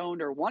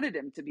condoned or wanted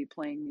him to be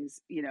playing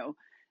these,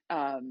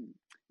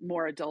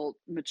 more adult,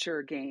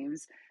 mature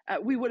games.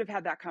 We would have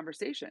had that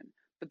conversation.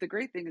 But the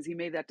great thing is he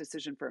made that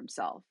decision for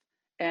himself.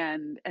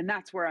 And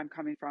that's where I'm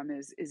coming from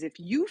is if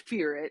you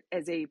fear it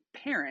as a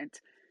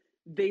parent,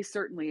 they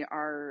certainly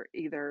are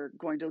either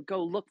going to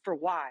go look for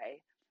why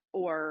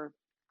or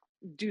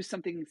do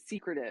something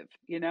secretive.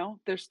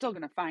 They're still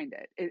going to find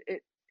it.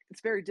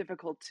 It's very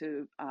difficult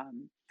to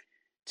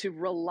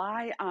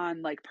rely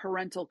on like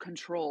parental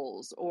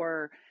controls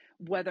or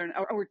whether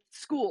or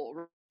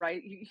school,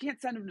 right? You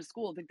can't send them to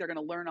school and think they're going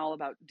to learn all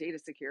about data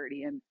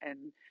security and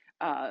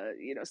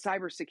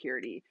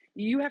cybersecurity.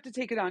 You have to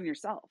take it on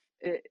yourself.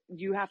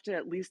 You have to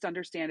at least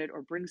understand it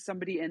or bring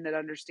somebody in that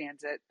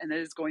understands it and that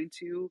is going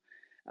to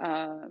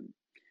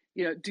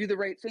do the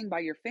right thing by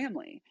your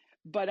family.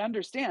 But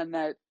understand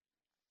that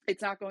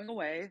it's not going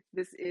away.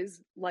 This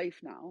is life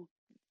now.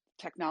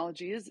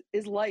 Technology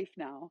is life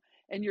now,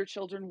 and your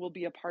children will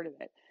be a part of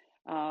it.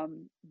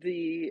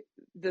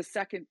 The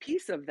second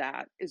piece of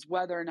that is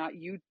whether or not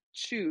you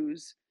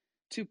choose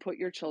to put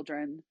your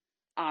children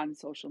on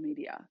social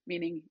media,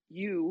 meaning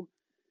you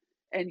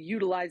and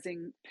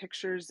utilizing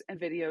pictures and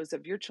videos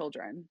of your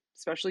children,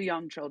 especially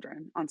young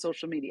children, on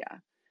social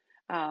media.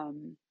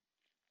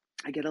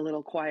 I get a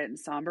little quiet and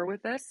somber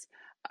with this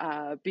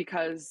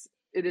because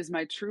it is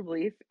my true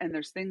belief, and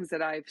there's things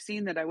that I've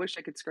seen that I wish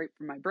I could scrape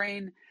from my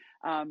brain.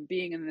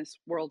 Being in this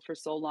world for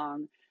so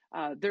long,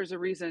 there's a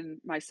reason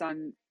my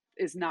son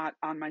is not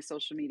on my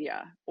social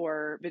media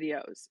or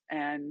videos.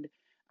 And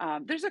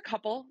there's a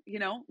couple,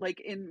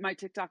 like in my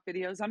TikTok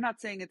videos. I'm not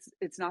saying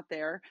it's not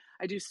there.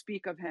 I do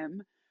speak of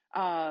him,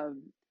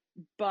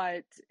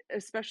 but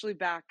especially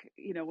back,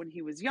 when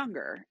he was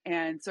younger.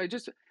 And so I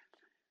just,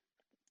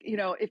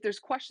 if there's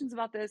questions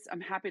about this, I'm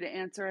happy to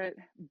answer it.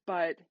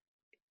 But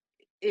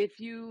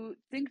if you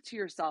think to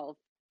yourself,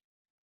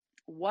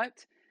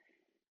 what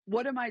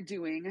am I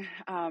doing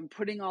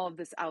putting all of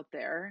this out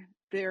there?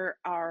 There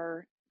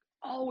are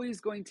always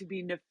going to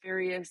be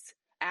nefarious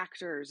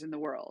actors in the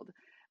world.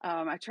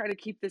 I try to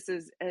keep this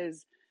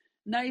as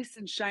nice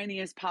and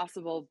shiny as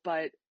possible,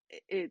 but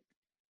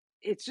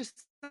it's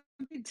just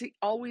something to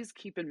always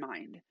keep in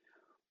mind.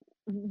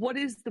 What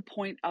is the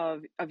point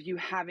of you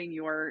having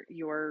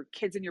your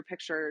kids in your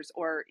pictures,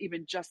 or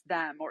even just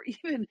them, or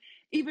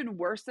even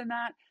worse than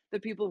that, the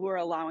people who are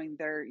allowing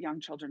their young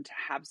children to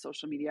have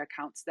social media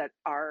accounts that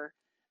are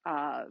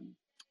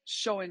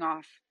showing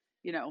off,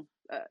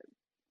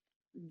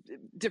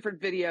 different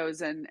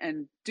videos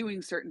and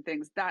doing certain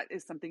things. That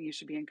is something you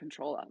should be in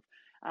control of.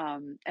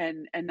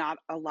 And not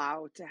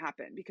allow to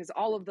happen, because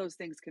all of those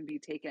things can be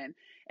taken.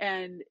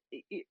 And,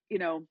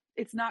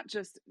 it's not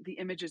just the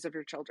images of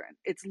your children,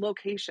 it's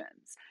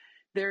locations.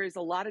 There is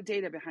a lot of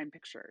data behind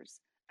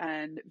pictures,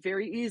 and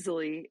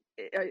it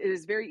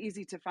is very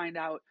easy to find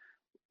out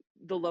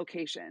the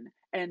location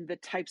and the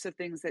types of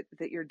things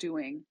that you're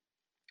doing,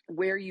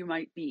 where you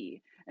might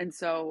be. And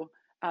so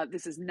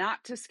this is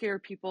not to scare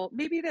people.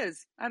 Maybe it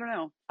is. I don't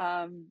know.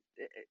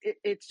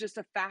 It's just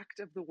a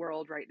fact of the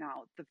world right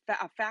now.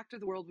 A fact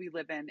of the world we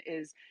live in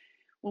is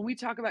when we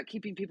talk about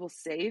keeping people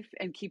safe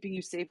and keeping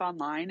you safe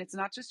online, it's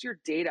not just your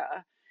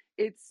data.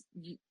 It's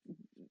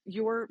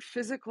your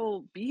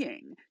physical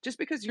being. Just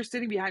because you're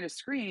sitting behind a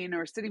screen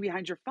or sitting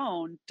behind your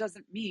phone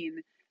doesn't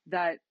mean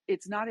that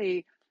it's not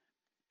a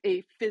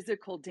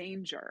physical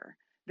danger.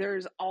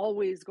 There's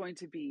always going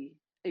to be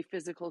a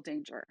physical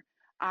danger.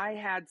 I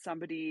had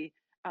somebody,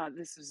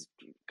 this is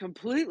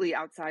completely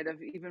outside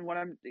of even what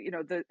I'm,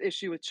 the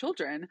issue with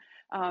children.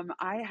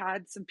 I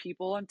had some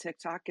people on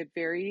TikTok get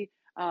very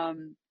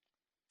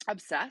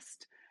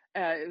obsessed.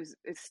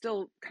 It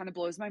still kind of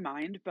blows my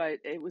mind, but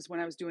it was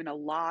when I was doing a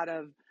lot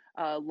of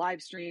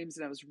live streams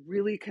and I was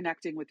really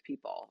connecting with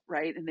people,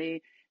 right? And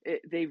they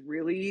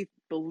really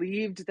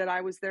believed that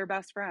I was their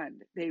best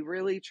friend. They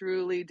really,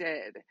 truly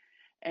did,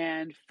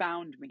 and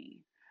found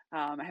me.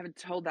 I haven't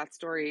told that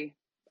story.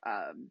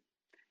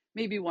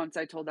 Maybe once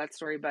I told that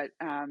story, but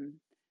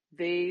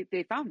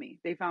they found me.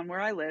 They found where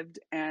I lived,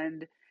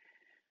 and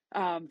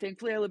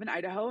thankfully I live in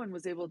Idaho and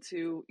was able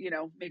to,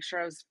 make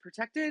sure I was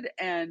protected.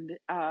 And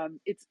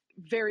it's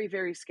very,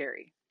 very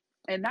scary.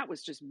 And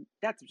that's just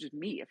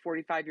me, a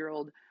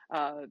 45-year-old,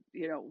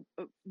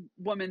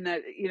 woman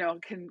that,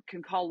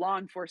 can call law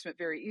enforcement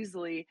very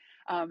easily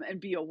and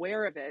be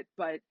aware of it.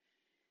 But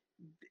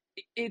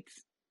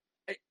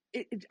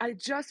I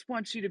just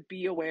want you to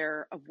be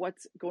aware of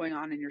what's going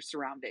on in your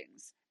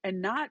surroundings and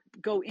not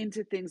go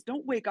into things.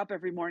 Don't wake up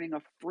every morning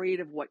afraid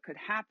of what could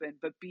happen,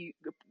 but be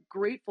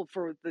grateful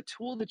for the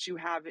tool that you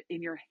have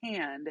in your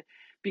hand,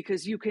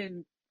 because you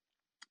can,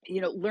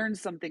 learn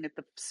something at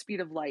the speed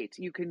of light.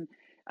 You can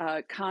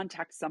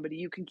contact somebody.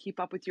 You can keep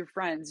up with your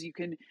friends. You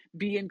can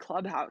be in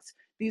Clubhouse.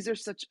 These are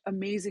such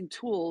amazing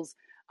tools.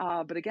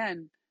 But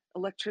again,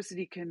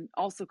 electricity can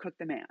also cook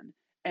the man,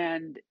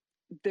 and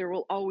there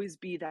will always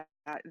be that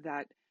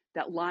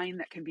line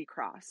that can be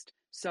crossed.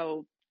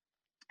 So,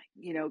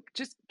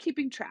 just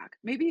keeping track.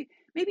 Maybe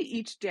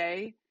each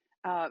day,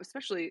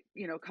 especially,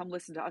 come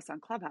listen to us on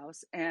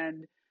Clubhouse.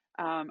 And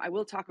I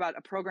will talk about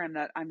a program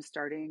that I'm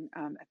starting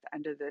at the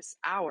end of this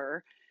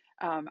hour.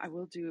 I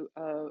will do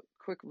a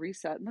quick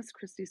reset, unless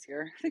Christy's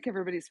here. I think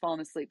everybody's fallen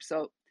asleep.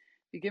 So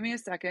if you give me a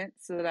second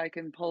so that I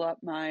can pull up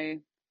my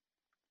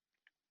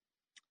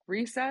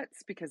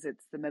resets, because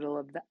it's the middle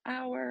of the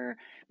hour.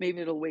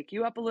 Maybe it'll wake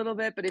you up a little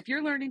bit. But if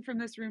you're learning from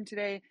this room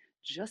today,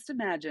 just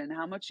imagine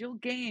how much you'll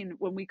gain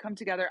when we come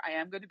together. I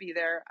am going to be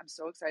there. I'm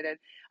so excited.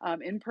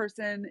 In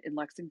person in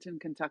Lexington,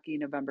 Kentucky,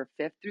 November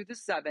 5th through the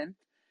 7th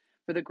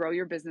for the Grow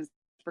Your Business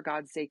for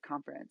God's Sake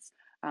conference.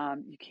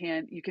 You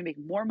can make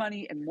more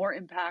money and more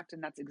impact,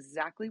 and that's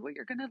exactly what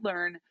you're going to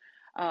learn.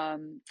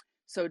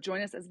 So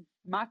join us as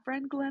my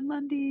friend Glenn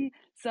Lundy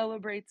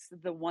celebrates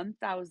the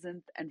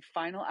 1000th and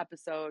final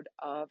episode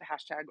of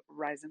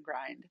 #Rise and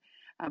Grind.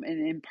 And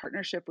in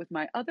partnership with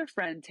my other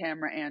friend,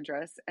 Tamara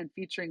Andrus, and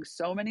featuring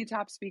so many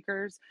top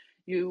speakers,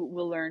 you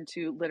will learn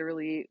to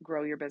literally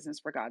grow your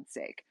business for God's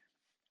sake.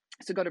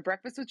 So go to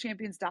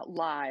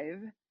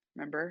breakfastwithchampions.live,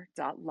 remember,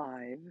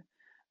 .live,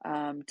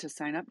 to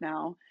sign up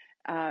now.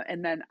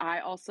 And then I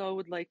also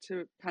would like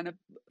to kind of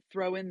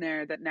throw in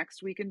there that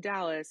next week in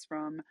Dallas,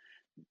 from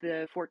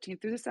the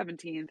 14th through the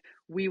 17th,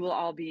 we will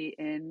all be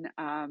in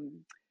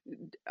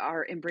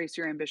our Embrace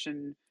Your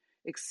Ambition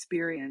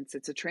experience.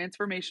 It's a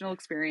transformational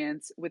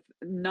experience with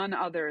none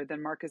other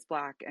than Marcus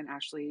Black and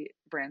Ashley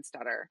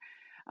Brandstetter,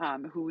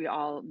 who we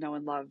all know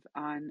and love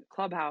on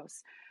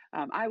Clubhouse.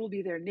 I will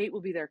be there. Nate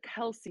will be there.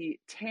 Kelsey,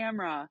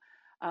 Tamara,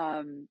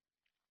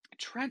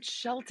 Trent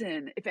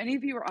Shelton. If any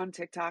of you are on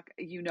TikTok,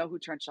 you know who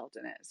Trent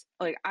Shelton is.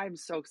 Like, I'm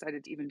so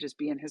excited to even just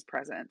be in his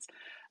presence.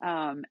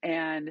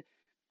 And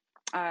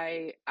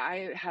I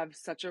have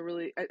such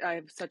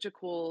a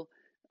cool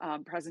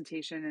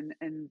presentation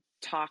and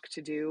talk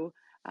to do.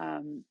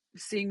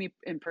 Seeing me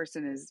in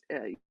person is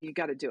you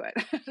got to do it.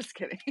 Just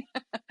kidding.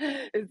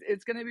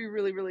 It's going to be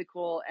really, really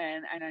cool,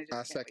 and I just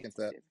I second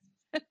that.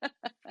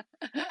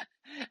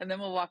 And then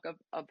we'll walk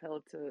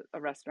uphill to a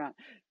restaurant.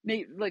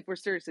 Nate, like, we're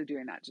seriously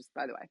doing that, just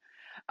by the way.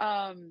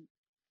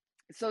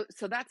 So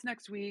that's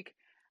next week.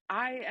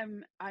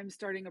 I'm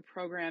starting a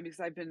program because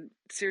I've been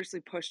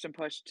seriously pushed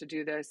to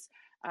do this.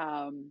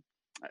 I'm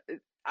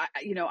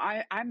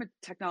a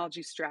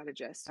technology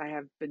strategist. I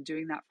have been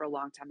doing that for a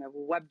long time. I have a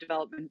web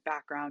development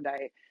background.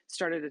 I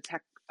started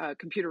a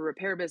computer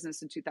repair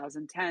business in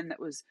 2010 that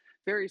was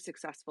very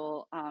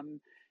successful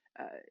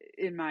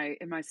in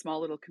my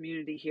small little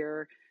community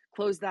here.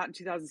 Closed that in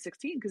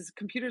 2016 because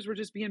computers were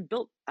just being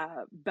built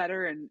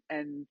better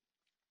and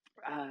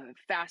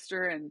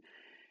faster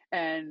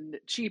and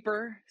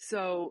cheaper.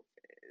 So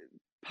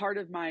part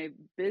of my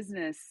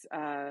business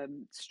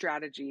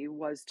strategy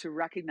was to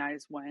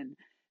recognize when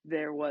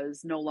there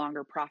was no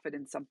longer profit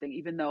in something,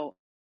 even though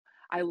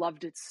I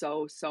loved it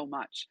so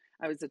much.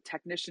 I was a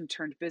technician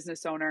turned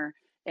business owner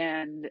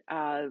and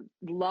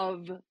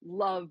love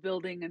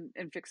building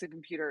and fixing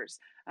computers.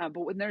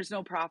 But when there's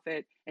no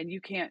profit and you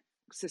can't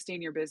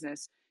sustain your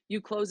business, you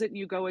close it and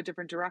you go a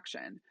different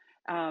direction.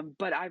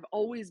 But I've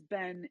always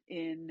been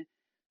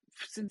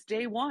since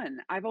day one,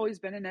 I've always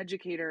been an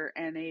educator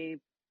and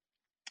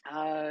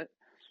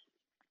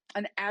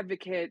an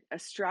advocate, a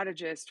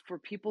strategist for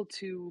people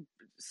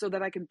so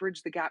that I can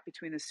bridge the gap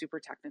between the super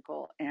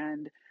technical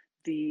and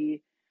the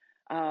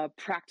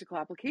practical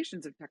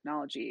applications of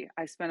technology.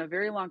 I spent a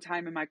very long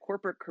time in my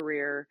corporate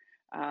career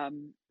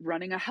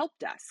running a help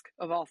desk,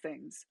 of all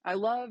things. I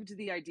loved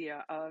the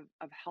idea of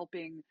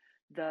helping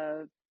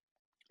the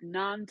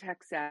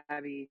non-tech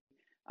savvy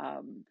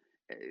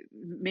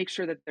make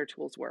sure that their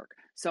tools work.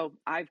 So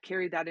I've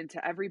carried that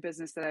into every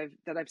business that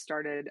I've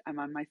started. I'm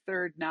on my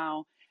third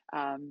now,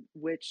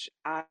 which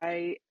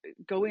I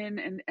go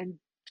in and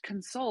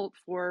consult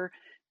for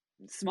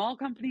small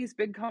companies,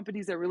 big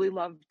companies. I really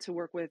love to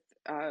work with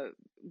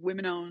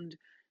women-owned,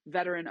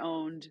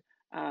 veteran-owned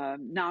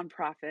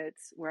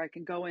nonprofits, where I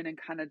can go in and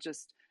kind of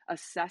just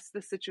assess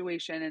the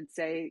situation and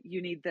say,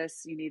 you need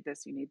this, you need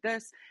this, you need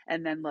this,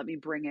 and then let me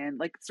bring in,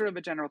 like, sort of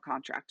a general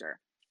contractor.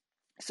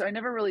 So I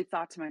never really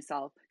thought to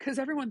myself, because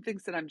everyone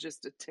thinks that I'm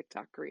just a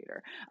TikTok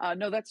creator.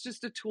 No, that's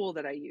just a tool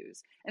that I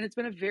use. And it's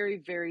been a very,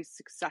 very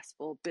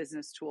successful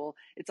business tool.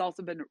 It's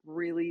also been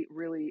really,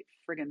 really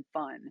friggin'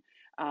 fun.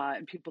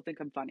 And people think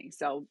I'm funny.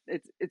 So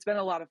it's been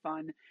a lot of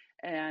fun.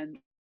 And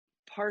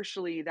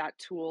partially that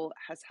tool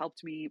has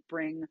helped me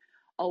bring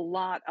a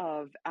lot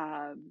of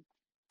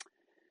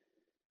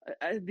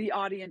the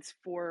audience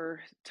for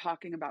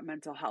talking about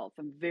mental health.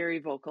 I'm very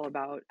vocal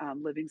about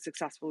living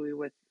successfully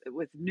with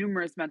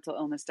numerous mental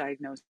illness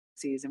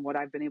diagnoses and what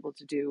I've been able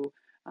to do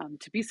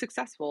to be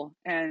successful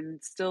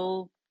and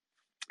still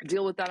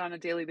deal with that on a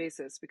daily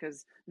basis,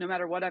 because no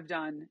matter what I've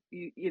done,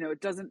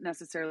 it doesn't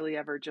necessarily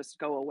ever just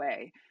go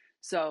away.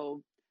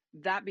 So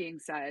that being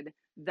said,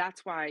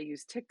 that's why I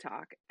use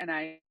TikTok, and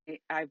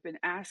I've been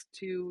asked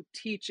to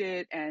teach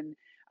it, and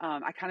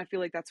I kind of feel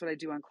like that's what I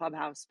do on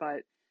Clubhouse,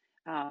 but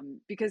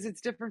because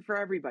it's different for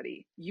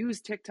everybody.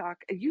 Use TikTok,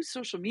 use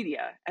social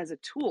media as a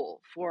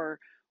tool for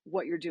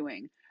what you're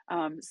doing.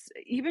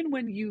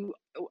 Even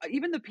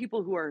even the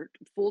people who are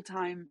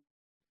full-time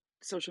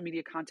social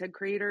media content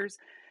creators,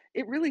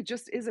 it really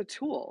just is a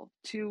tool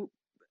to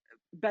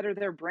better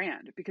their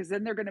brand, because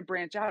then they're going to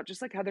branch out.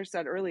 Just like Heather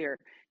said earlier,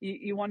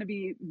 you want to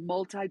be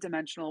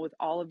multidimensional with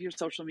all of your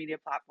social media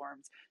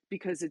platforms,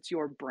 because it's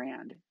your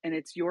brand and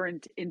it's your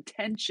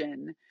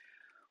intention.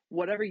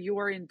 Whatever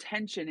your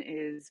intention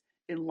is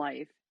in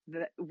life,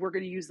 that we're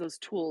going to use those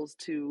tools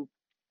to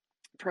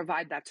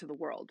provide that to the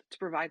world, to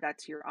provide that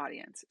to your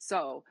audience.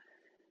 So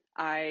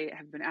I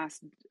have been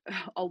asked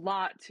a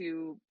lot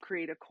to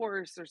create a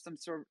course or some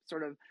sort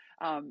of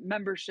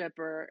membership,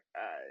 or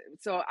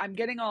so I'm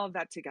getting all of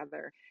that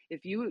together.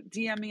 If you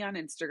DM me on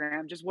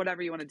Instagram, just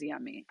whatever you want to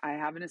DM me, I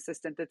have an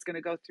assistant that's going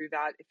to go through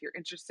that. If you're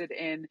interested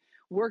in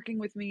working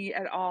with me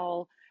at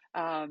all,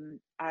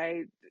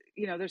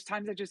 there's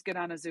times I just get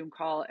on a Zoom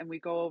call and we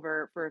go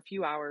over for a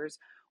few hours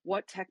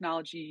what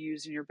technology you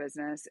use in your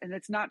business. And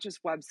it's not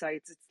just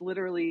websites, it's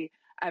literally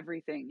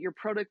everything, your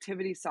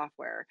productivity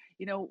software.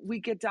 We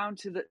get down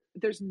to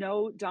there's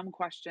no dumb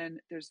question.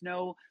 There's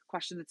no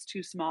question that's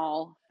too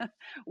small.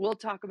 We'll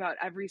talk about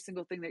every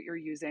single thing that you're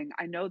using.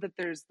 I know that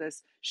there's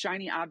this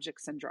shiny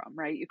object syndrome,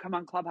 right? You come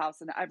on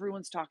Clubhouse and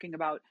everyone's talking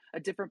about a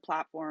different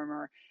platform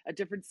or a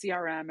different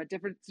CRM, a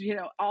different,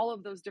 all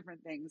of those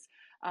different things.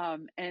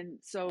 And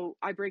so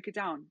I break it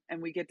down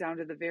and we get down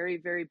to the very,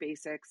 very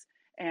basics.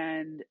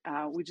 And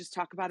we just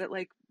talk about it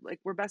like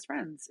we're best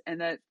friends. And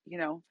that,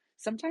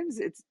 sometimes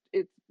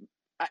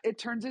it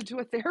turns into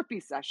a therapy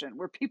session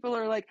where people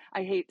are like,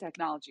 I hate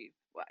technology.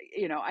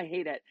 I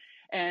hate it.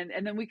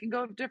 And then we can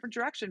go a different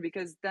direction,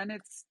 because then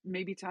it's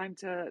maybe time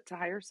to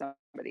hire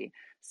somebody.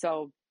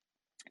 So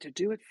to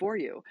do it for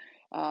you.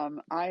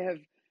 I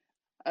have,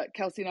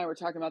 Kelsey and I were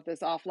talking about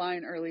this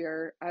offline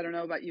earlier. I don't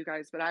know about you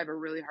guys, but I have a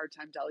really hard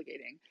time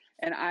delegating.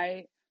 And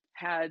I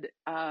had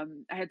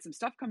some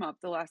stuff come up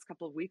the last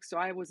couple of weeks, so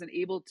I wasn't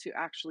able to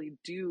actually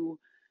do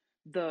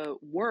the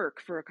work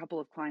for a couple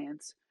of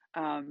clients,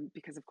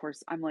 because of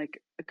course I'm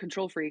like a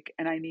control freak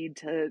and I need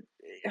to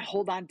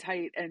hold on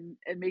tight and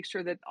make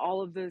sure that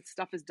all of the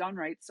stuff is done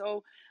right.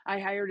 So I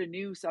hired a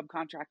new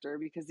subcontractor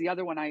because the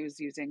other one I was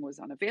using was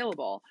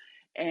unavailable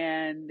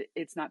and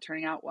it's not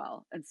turning out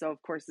well. And so of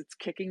course it's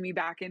kicking me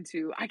back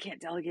into, I can't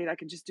delegate, I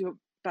can just do it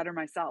better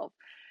myself.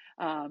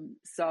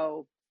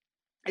 So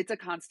it's a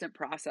constant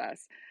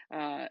process.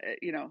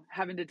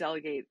 Having to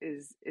delegate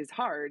is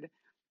hard,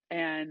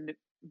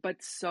 but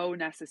so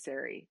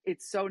necessary.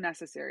 It's so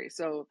necessary.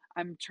 So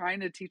I'm trying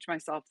to teach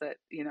myself that,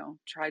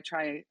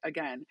 try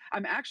again.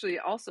 I'm actually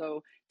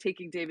also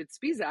taking David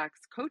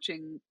Spizak's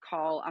coaching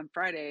call on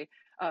Friday.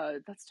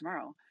 That's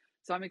tomorrow.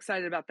 So I'm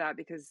excited about that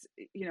because,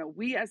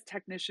 we as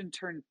technician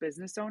turned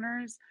business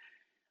owners,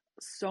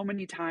 so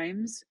many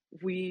times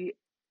we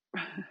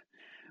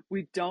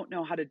don't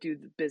know how to do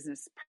the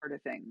business part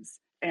of things.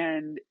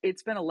 And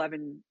it's been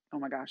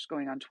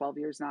going on 12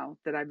 years now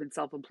that I've been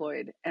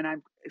self-employed, and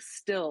I'm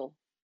still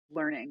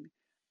learning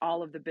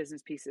all of the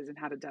business pieces and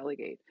how to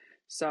delegate.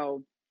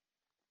 So,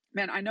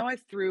 man, I know I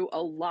threw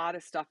a lot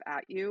of stuff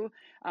at you,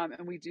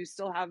 and we do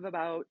still have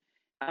about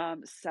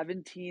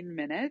 17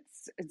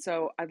 minutes. And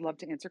so I'd love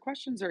to answer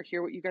questions or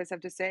hear what you guys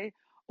have to say,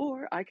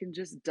 or I can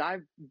just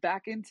dive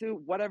back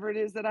into whatever it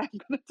is that I'm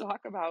going to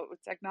talk about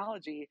with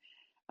technology.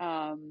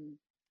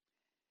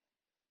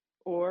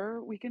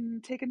 Or we can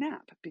take a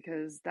nap,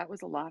 because that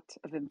was a lot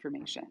of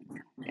information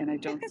and I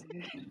don't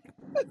see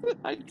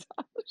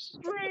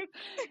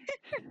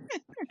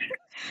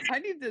I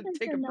need to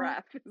take a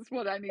breath is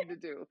what I need to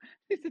do.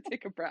 I need to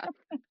take a breath.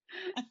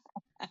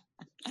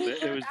 Hey,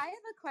 Brooke, I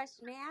have a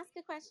question. May I ask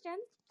a question?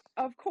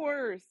 Of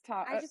course.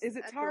 Is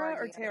it Tara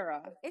or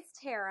Tara? It's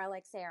Tara,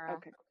 like Sarah.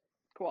 Okay,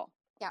 cool.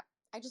 Yeah,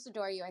 I just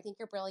adore you. I think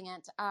you're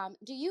brilliant.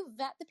 Do you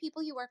vet the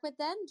people you work with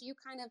then? Do you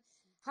kind of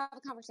have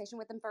a conversation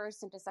with them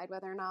first and decide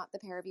whether or not the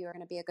pair of you are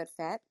going to be a good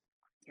fit?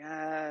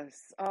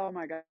 Yes. Oh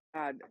my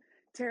God.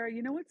 Tara,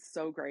 what's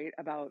so great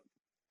about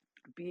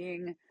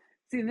and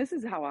this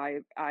is how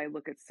I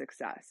look at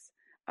success.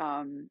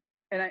 And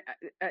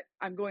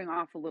I'm going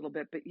off a little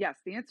bit, but yes,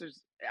 the answer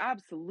is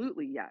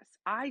absolutely yes.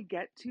 I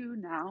get to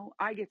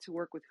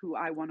work with who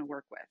I want to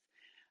work with.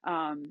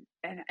 And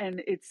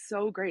it's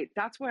so great.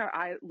 That's where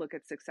I look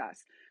at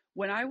success.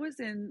 When I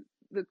was in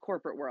the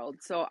corporate world,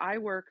 so I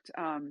worked,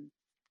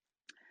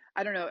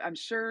 I don't know, I'm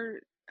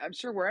sure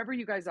wherever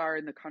you guys are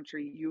in the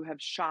country, you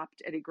have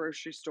shopped at a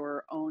grocery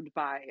store owned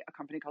by a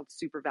company called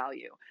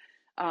SuperValue.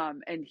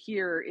 And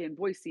here in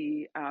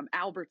Boise,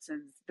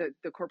 Albertsons,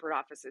 the corporate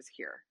office is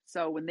here.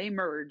 So when they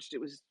merged,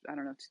 it was, I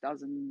don't know,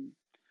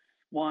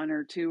 2001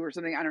 or 2 or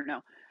something. I don't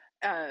know.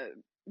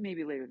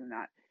 Maybe later than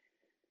that.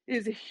 It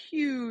is a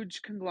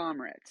huge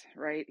conglomerate,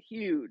 right?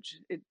 Huge.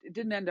 It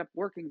didn't end up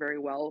working very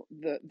well,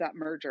 that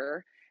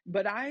merger.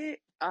 But I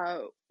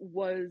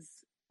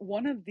was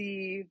one of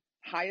the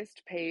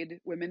highest paid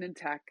women in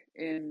tech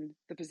in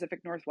the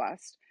Pacific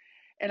Northwest.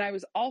 And I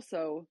was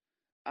also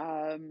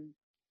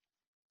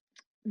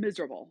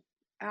miserable,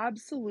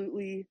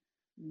 absolutely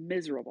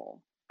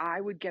miserable. I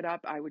would get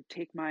up, I would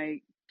take my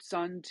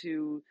son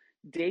to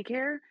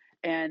daycare,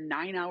 and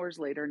 9 hours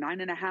later,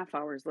 9.5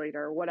 hours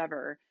later, or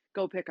whatever,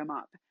 go pick him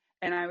up.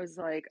 And I was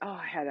like, oh,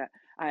 I had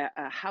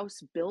a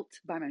house built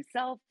by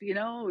myself, it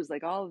was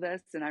like all of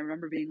this. And I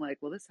remember being like,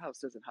 well, this house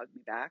doesn't hug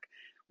me back.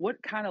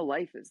 What kind of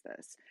life is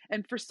this?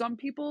 And for some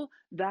people,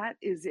 that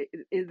is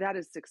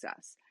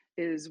success,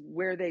 is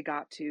where they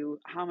got to,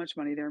 how much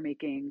money they're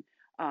making,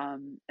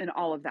 and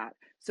all of that.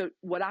 So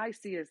what I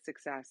see as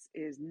success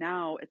is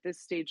now at this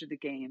stage of the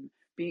game,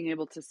 being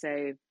able to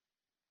say,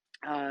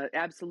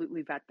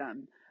 absolutely vet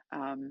them.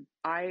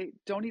 I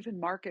don't even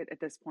market at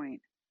this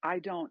point. I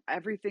don't.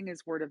 Everything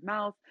is word of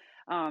mouth.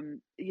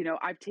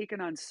 I've taken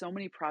on so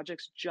many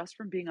projects just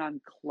from being on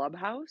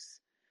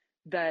Clubhouse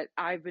that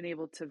I've been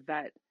able to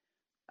vet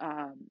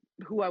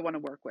who I want to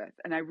work with.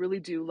 And I really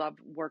do love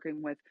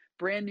working with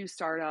brand new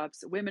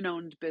startups,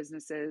 women-owned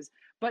businesses,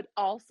 but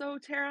also,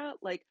 Tara,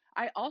 like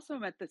I also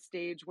am at the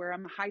stage where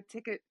I'm a high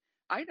ticket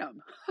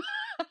item.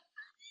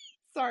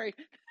 Sorry,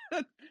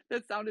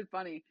 that sounded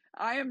funny.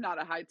 I am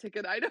not a high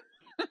ticket item.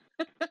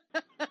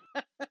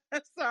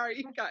 Sorry,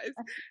 you guys.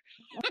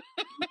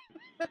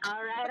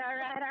 All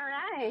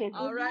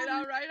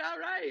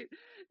right.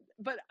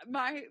 But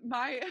my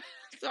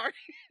sorry,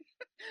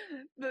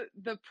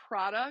 the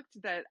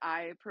product that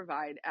I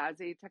provide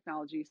as a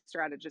technology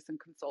strategist and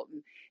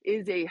consultant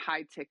is a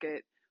high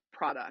ticket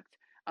product.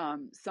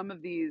 Some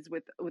of these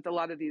with a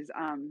lot of these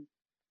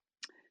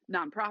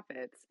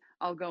nonprofits,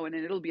 I'll go in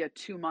and it'll be a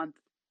 2-month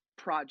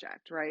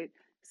project, right?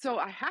 So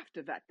I have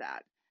to vet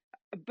that.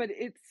 But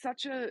it's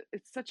such a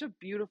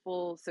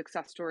beautiful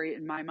success story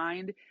in my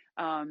mind,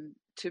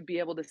 to be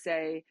able to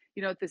say,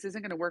 this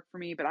isn't going to work for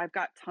me, but I've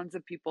got tons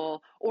of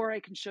people, or I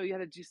can show you how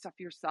to do stuff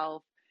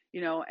yourself,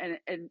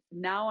 and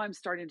now I'm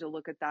starting to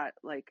look at that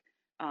like,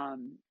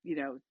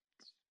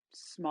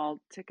 small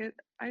ticket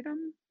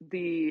item,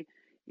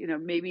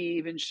 maybe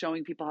even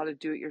showing people how to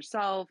do it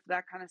yourself,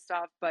 that kind of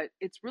stuff. But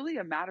it's really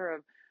a matter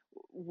of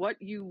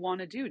what you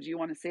want to do. Do you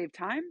want to save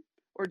time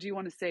or do you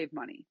want to save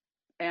money?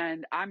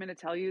 And I'm going to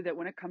tell you that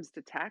when it comes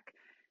to tech,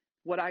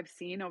 what I've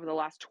seen over the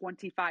last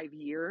 25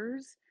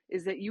 years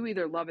is that you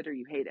either love it or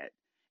you hate it.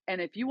 And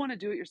if you want to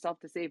do it yourself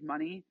to save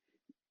money,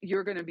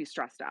 you're going to be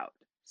stressed out.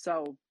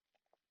 So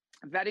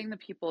vetting the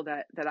people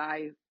that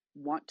I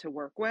want to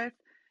work with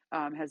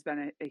has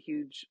been a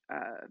huge,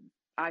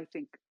 I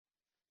think,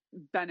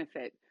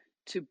 benefit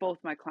to both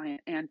my client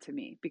and to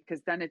me,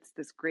 because then it's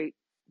this great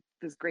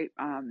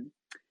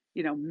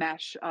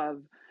mesh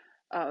of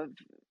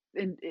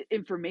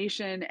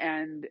information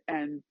and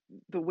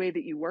the way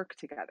that you work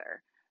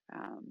together.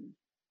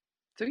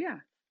 So yeah,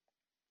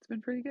 it's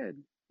been pretty good.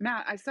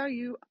 Matt, I saw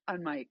you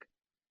on mic.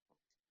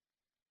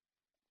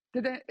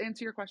 Did that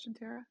answer your question,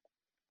 Tara?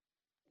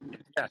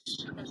 Yes.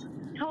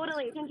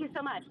 Totally. Thank you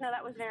so much. No,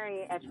 that was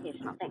very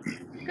educational. Thanks.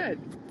 Good.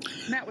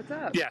 Matt, what's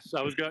up? Yes,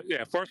 I was going.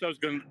 Yeah, first I was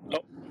going.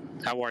 Oh,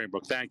 how are you,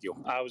 Brooke? Thank you.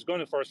 I was going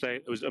to first say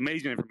it was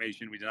amazing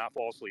information. We did not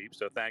fall asleep,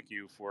 so thank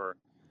you for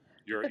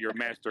your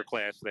master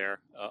class there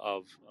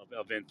of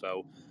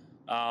info.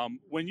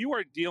 When you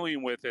are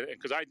dealing with it,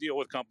 because I deal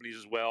with companies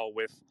as well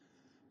with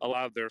a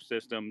lot of their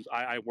systems.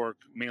 I work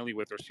mainly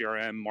with their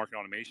CRM, marketing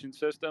automation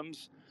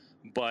systems.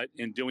 But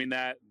in doing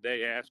that,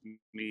 they ask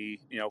me,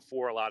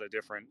 for a lot of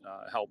different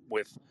help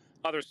with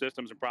other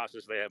systems and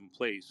processes they have in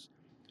place.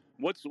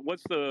 What's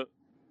the,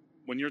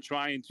 when you're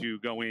trying to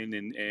go in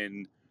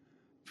and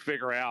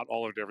figure out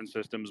all of the different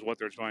systems, what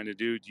they're trying to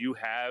do you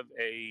have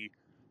a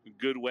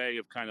good way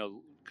of kind of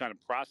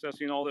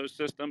processing all those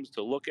systems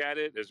to look at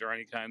it? Is there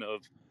any kind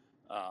of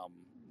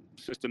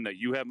system that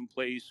you have in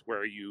place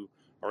where you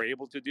are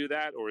able to do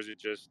that, or is it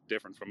just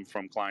different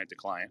from client to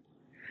client?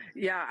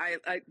 Yeah,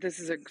 this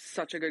is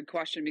such a good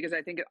question, because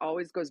I think it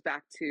always goes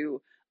back to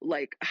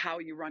like how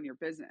you run your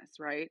business,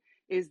 right?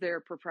 Is there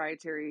a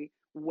proprietary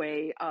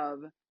way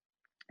of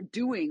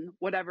doing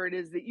whatever it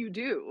is that you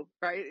do,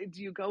 right?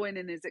 Do you go in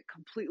and is it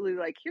completely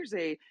like, here's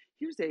a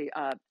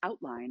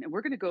outline and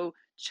we're going to go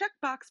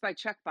checkbox by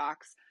checkbox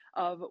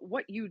of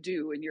what you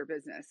do in your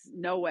business?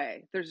 No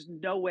way. There's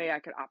no way I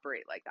could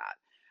operate like that.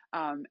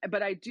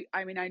 But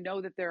I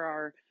know that there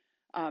are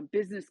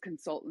business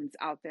consultants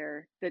out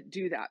there that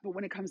do that. But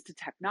when it comes to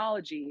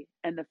technology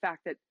and the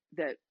fact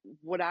that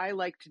what I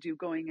like to do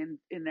going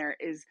in there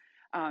is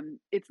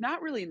it's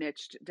not really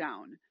niched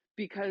down,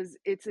 because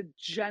it's a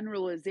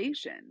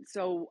generalization.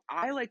 So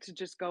I like to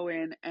just go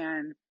in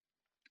and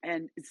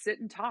sit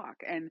and talk.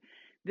 And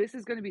this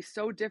is going to be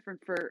so different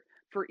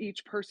for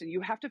each person.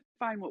 You have to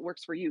find what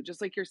works for you.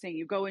 Just like you're saying,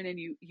 you go in and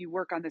you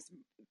work on this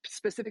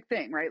specific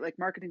thing, right? Like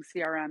marketing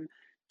CRM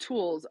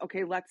tools.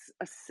 Okay, let's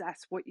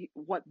assess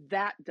what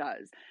that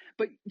does.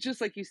 But just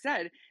like you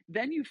said,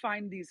 then you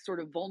find these sort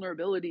of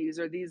vulnerabilities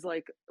or these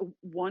like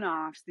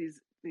one-offs,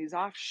 these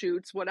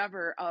offshoots,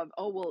 whatever, of,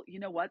 oh, well, you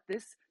know what,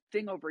 this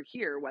thing over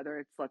here, whether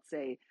it's, let's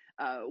say,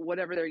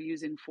 whatever they're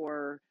using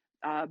for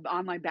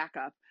online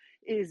backup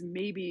is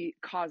maybe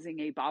causing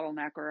a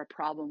bottleneck or a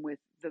problem with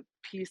the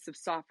piece of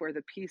software,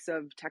 the piece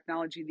of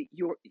technology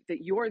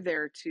that you're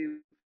there to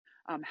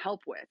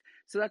help with.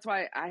 So that's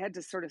why I had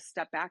to sort of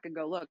step back and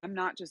go, look, I'm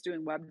not just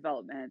doing web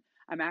development.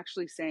 I'm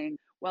actually saying,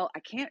 well, I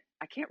can't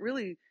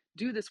really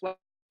do this web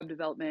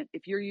development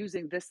if you're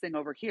using this thing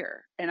over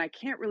here, and I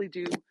can't really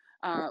do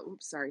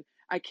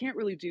I can't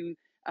really do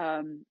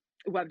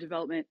web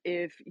development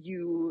if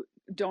you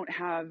don't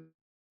have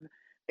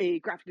a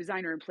graphic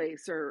designer in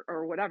place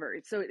or whatever.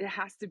 So it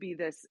has to be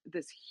this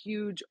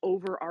huge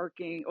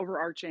overarching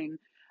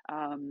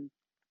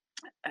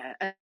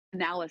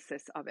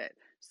analysis of it.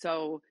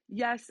 So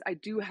yes, I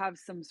do have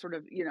some sort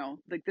of,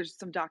 like there's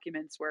some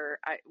documents where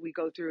we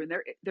go through and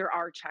there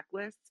are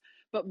checklists,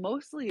 but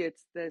mostly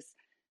it's this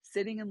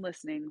sitting and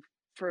listening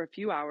for a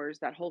few hours,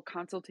 that whole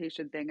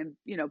consultation thing. And,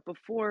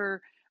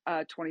 before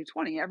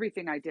 2020,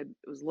 everything I did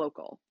was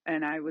local,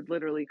 and I would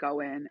literally go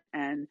in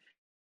and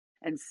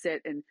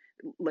sit and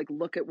like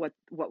look at what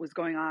was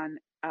going on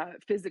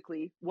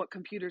physically. What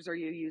computers are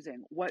you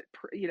using? What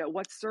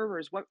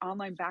servers? What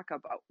online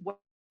backup? What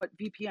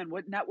VPN?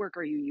 What network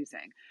are you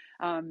using?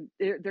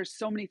 There's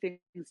so many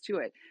things to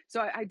it.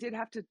 So I did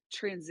have to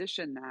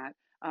transition that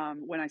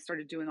when I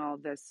started doing all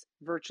of this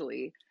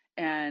virtually.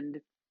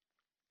 And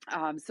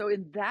so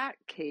in that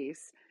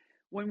case,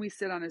 when we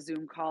sit on a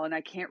Zoom call and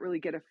I can't really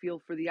get a feel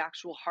for the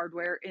actual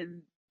hardware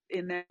in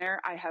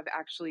there, I have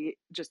actually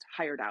just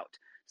hired out.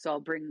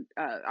 So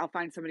I'll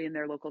find somebody in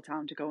their local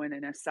town to go in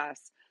and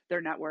assess their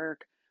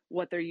network,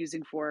 what they're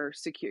using for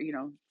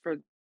for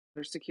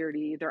their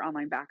security, their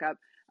online backup.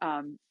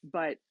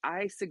 But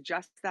I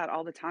suggest that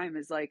all the time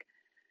is like,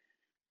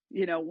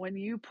 when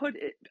you put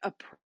a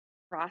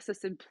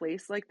process in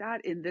place like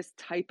that in this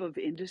type of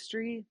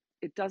industry,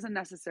 it doesn't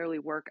necessarily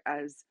work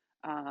as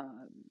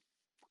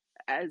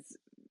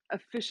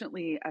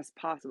efficiently as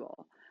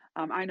possible.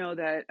 I know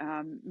that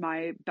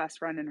my best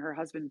friend and her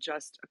husband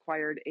just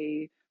acquired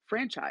a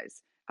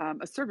franchise,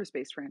 a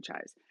service-based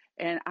franchise.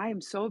 And I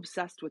am so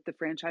obsessed with the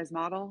franchise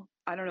model.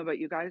 I don't know about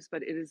you guys,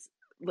 but it is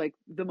like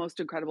the most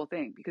incredible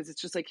thing, because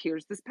it's just like,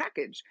 here's this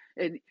package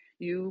and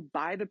you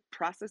buy the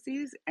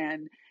processes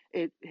and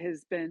it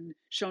has been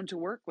shown to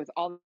work with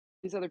all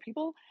these other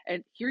people,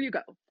 and here you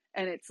go.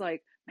 And it's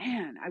like,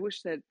 man, I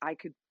wish that I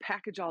could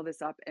package all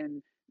this up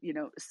and,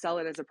 sell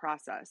it as a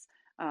process.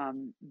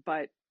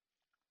 But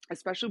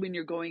especially when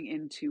you're going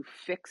in to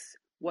fix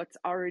what's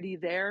already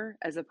there,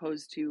 as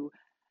opposed to,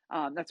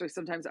 that's why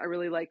sometimes I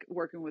really like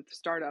working with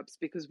startups,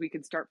 because we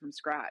can start from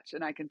scratch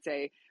and I can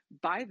say,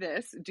 buy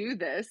this, do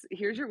this,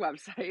 here's your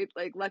website.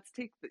 Like, let's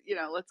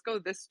go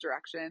this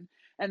direction.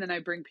 And then I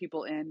bring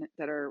people in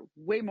that are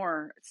way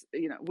more,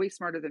 way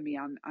smarter than me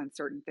on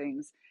certain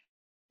things.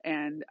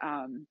 And,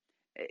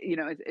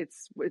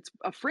 it's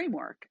a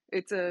framework.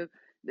 It's a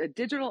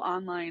digital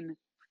online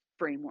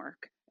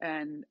framework.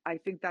 And I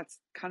think that's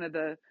kind of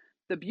the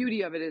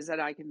beauty of it, is that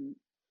I can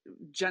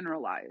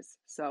generalize.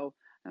 So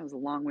that was a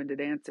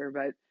long-winded answer,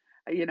 but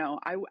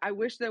I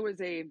wish there was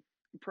a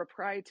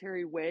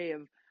proprietary way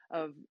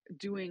of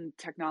doing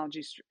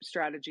technology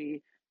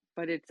strategy,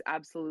 but it's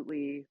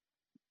absolutely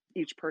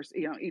each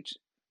person, each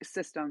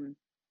system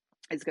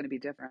is going to be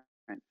different.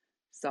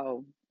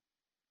 So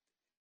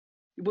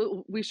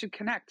we should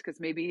connect, because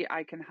maybe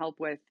I can help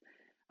with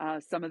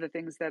some of the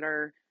things that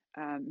are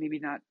maybe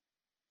not,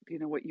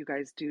 what you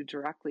guys do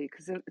directly,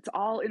 because it's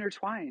all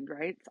intertwined,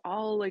 right? It's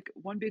all like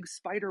one big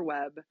spider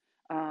web,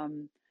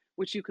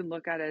 which you can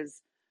look at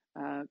as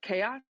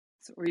chaos,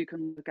 or you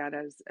can look at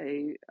as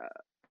a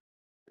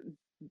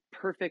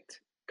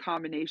perfect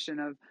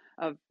combination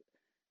of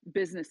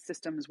business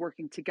systems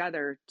working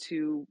together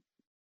to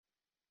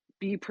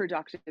be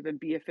productive and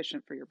be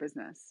efficient for your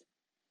business.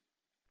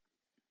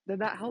 Did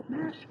that help,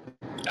 Matt?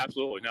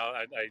 Absolutely. No,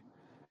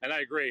 I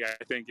agree.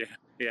 I think,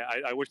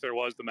 I wish there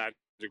was the magic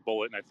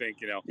bullet. And I think,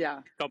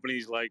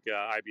 companies like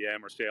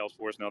IBM or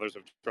Salesforce and others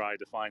have tried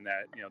to find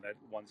that, that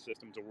one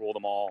system to rule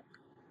them all.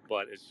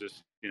 But it's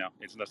just,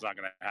 that's not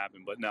going to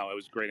happen. But no, it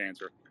was a great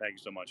answer. Thank you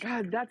so much.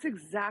 God, that's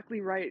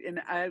exactly right.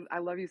 And I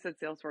love you said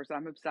Salesforce.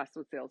 I'm obsessed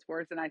with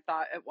Salesforce. And I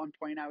thought at one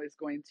point I was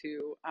going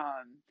to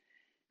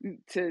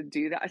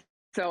do that.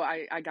 So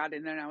I got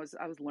in there and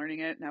I was learning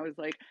it, and I was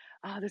like,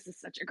 oh, this is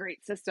such a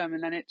great system.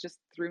 And then it just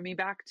threw me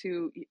back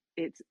to,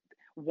 it's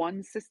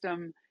one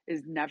system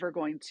is never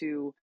going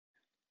to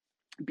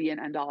be an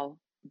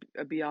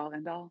be all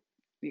end all.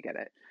 You get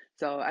it.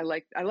 So I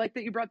like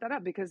that you brought that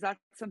up, because that's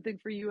something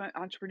for you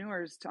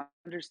entrepreneurs to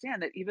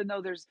understand, that even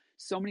though there's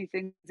so many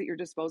things at your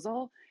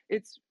disposal,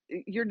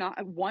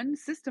 one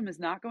system is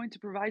not going to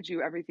provide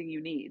you everything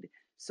you need.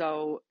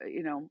 So,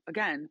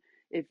 again,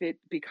 if it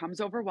becomes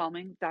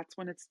overwhelming, that's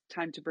when it's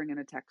time to bring in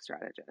a tech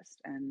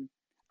strategist, and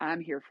I'm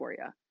here for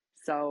you.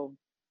 So,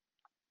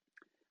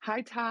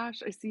 hi,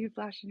 Tosh. I see you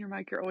flashing your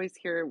mic. You're always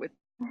here with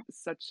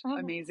such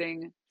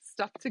amazing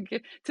stuff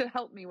to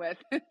help me with.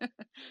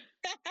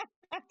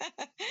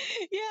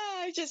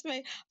 I just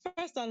made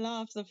first. I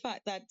laughed the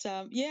fact that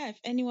if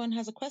anyone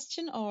has a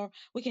question or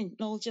we can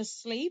all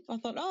just sleep. I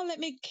thought, let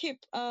me keep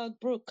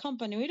Brooke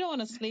company. We don't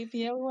want to sleep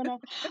here. We want to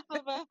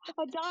have a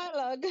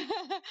dialogue.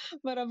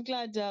 But I'm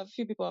glad a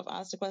few people have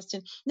asked a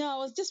question. No, I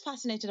was just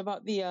fascinated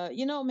about the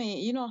you know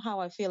me, you know how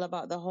I feel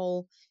about the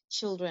whole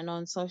children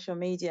on social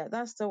media.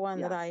 That's the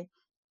one that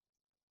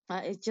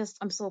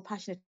I'm so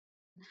passionate.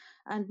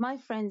 And my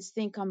friends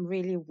think I'm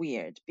really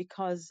weird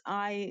because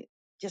I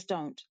just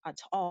don't at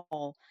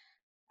all.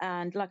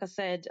 And like I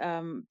said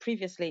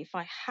previously, if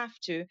I have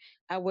to,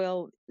 I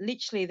will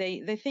literally,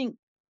 they think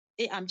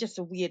I'm just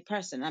a weird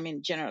person. I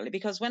mean, generally,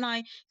 because if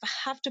I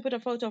have to put a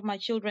photo of my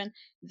children,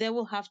 they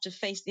will have to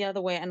face the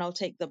other way and I'll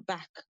take the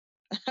back,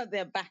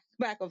 their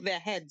back of their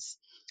heads.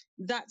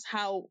 That's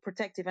how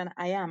protective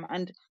I am.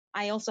 And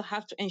I also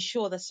have to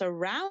ensure the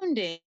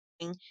surrounding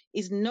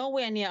is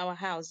nowhere near our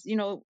house,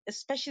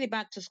 especially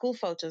back to school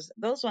photos.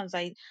 Those ones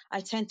I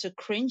tend to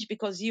cringe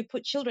because you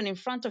put children in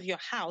front of your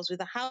house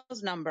with a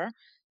house number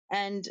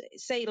and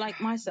say, like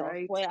myself,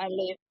 Right. where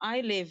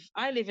I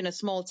live in a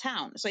small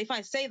town. So if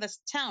I say this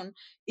town,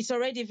 it's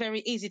already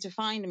very easy to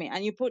find me.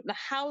 And you put the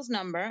house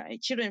number,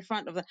 children in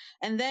front of them,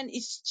 and then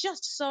it's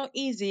just so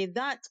easy.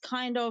 That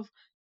kind of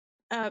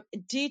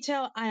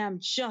detail, I am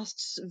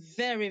just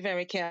very,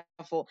 very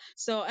careful.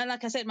 So, and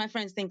like I said, my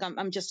friends think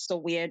I'm just so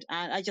weird,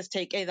 and I just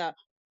take either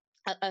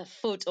a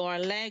foot or a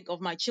leg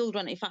of my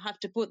children. If I have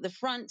to put the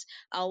front,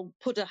 I'll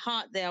put a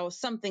heart there or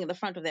something at the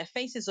front of their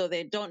faces so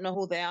they don't know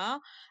who they are,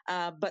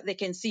 but they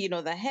can see,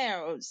 the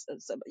hair or,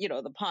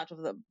 the part of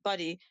the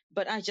body.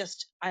 But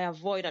I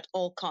avoid at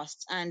all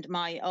costs. And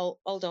my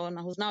older one,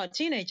 who's now a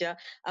teenager,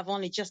 I've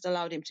only just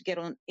allowed him to get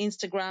on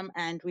Instagram,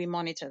 and we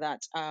monitor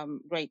that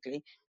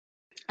greatly.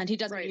 And he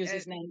doesn't use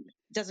his name.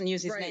 Doesn't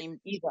use his name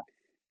either.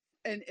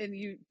 And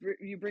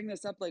you bring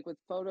this up like with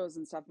photos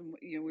and stuff, and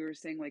we were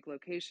saying like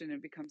location,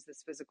 it becomes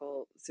this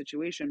physical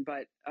situation,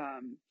 but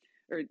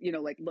or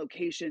like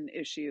location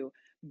issue.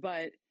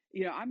 But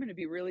I'm going to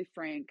be really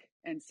frank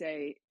and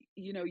say,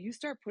 you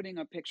start putting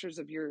up pictures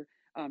of your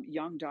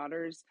young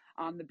daughters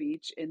on the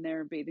beach in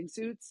their bathing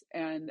suits,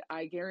 and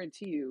I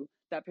guarantee you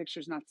that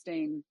picture's not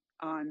staying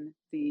on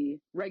the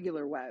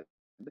regular web.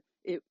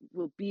 It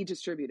will be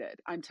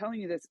distributed. I'm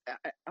telling you this,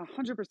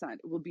 100%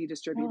 will be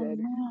distributed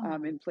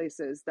in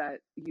places that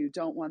you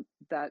don't want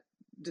that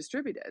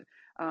distributed.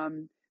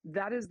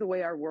 That is the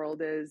way our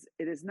world is.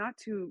 It is not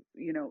to,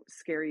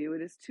 scare you.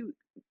 It is to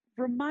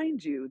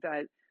remind you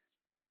that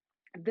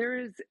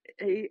there's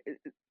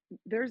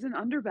an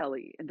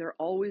underbelly, and there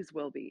always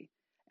will be.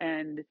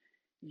 And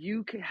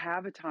you can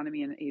have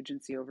autonomy and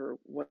agency over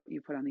what you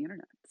put on the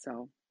internet.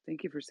 So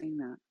thank you for saying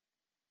that.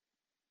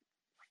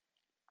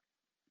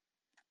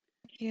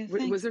 Yeah,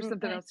 was there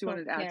something else you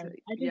wanted to add to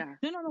it?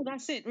 No,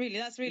 that's it. Really,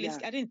 that's really. Yeah.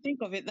 I didn't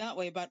think of it that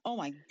way, but oh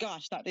my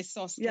gosh, that is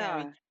so scary.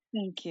 Yeah.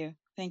 Thank you.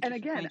 And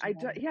again, I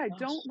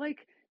don't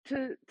like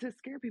to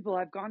scare people.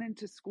 I've gone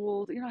into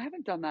schools. I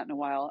haven't done that in a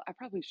while. I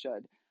probably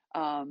should.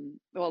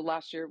 Well,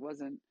 last year it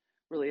wasn't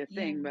really a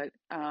thing, but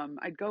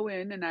I'd go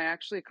in, and I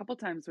actually a couple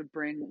times would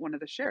bring one of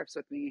the sheriffs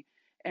with me.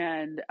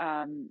 And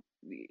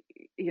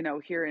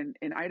here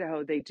in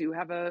Idaho, they do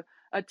have a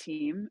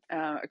team,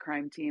 a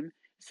crime team.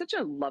 Such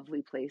a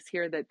lovely place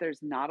here that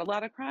there's not a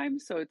lot of crime,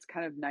 so it's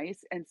kind of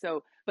nice. And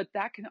so, but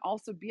that can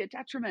also be a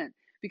detriment,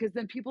 because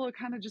then people are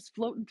kind of just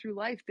floating through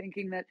life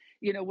thinking that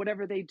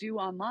whatever they do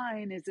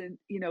online isn't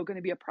going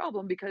to be a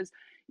problem, because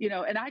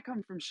and I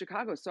come from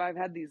Chicago, so I've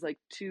had these like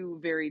two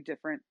very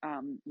different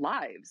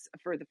lives.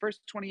 For the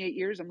first 28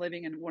 years, I'm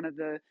living in one of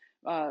the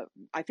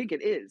I think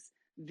it is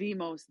the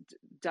most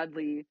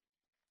deadly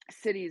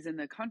cities in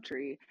the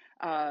country,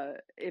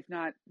 if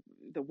not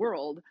the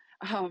world.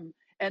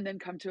 And then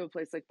come to a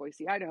place like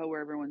Boise, Idaho, where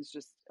everyone's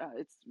just,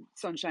 it's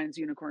sunshines,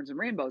 unicorns, and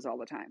rainbows all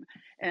the time.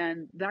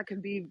 And that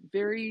can be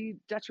very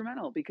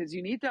detrimental, because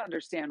you need to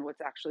understand what's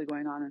actually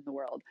going on in the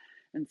world.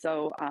 And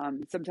so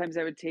sometimes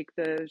I would take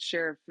the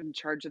sheriff in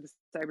charge of the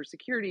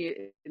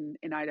cybersecurity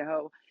in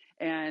Idaho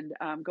and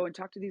go and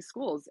talk to these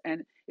schools.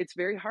 And it's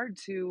very hard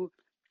to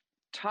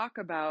talk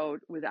about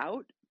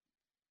without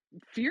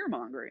fear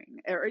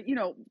mongering, or,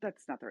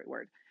 that's not the right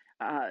word.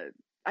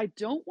 I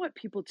don't want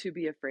people to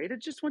be afraid. I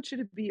just want you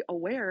to be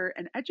aware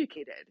and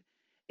educated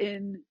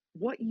in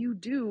what you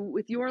do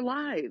with your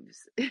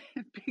lives,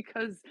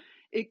 because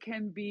it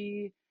can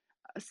be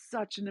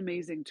such an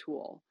amazing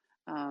tool.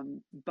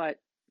 But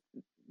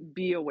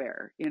be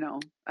aware,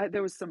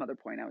 there was some other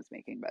point I was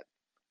making, but.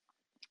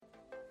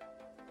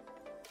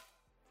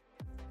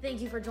 Thank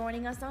you for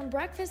joining us on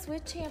Breakfast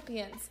with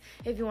Champions.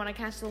 If you want to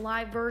catch the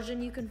live version,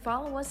 you can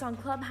follow us on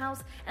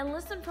Clubhouse and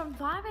listen from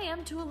 5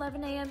 a.m. to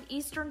 11 a.m.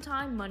 Eastern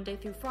Time, Monday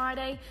through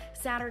Friday,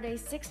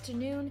 Saturdays 6 to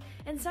noon,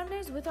 and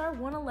Sundays with our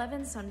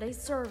 111 Sunday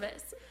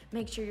service.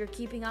 Make sure you're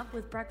keeping up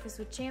with Breakfast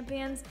with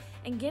Champions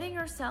and getting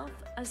yourself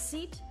a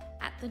seat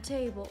at the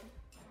table.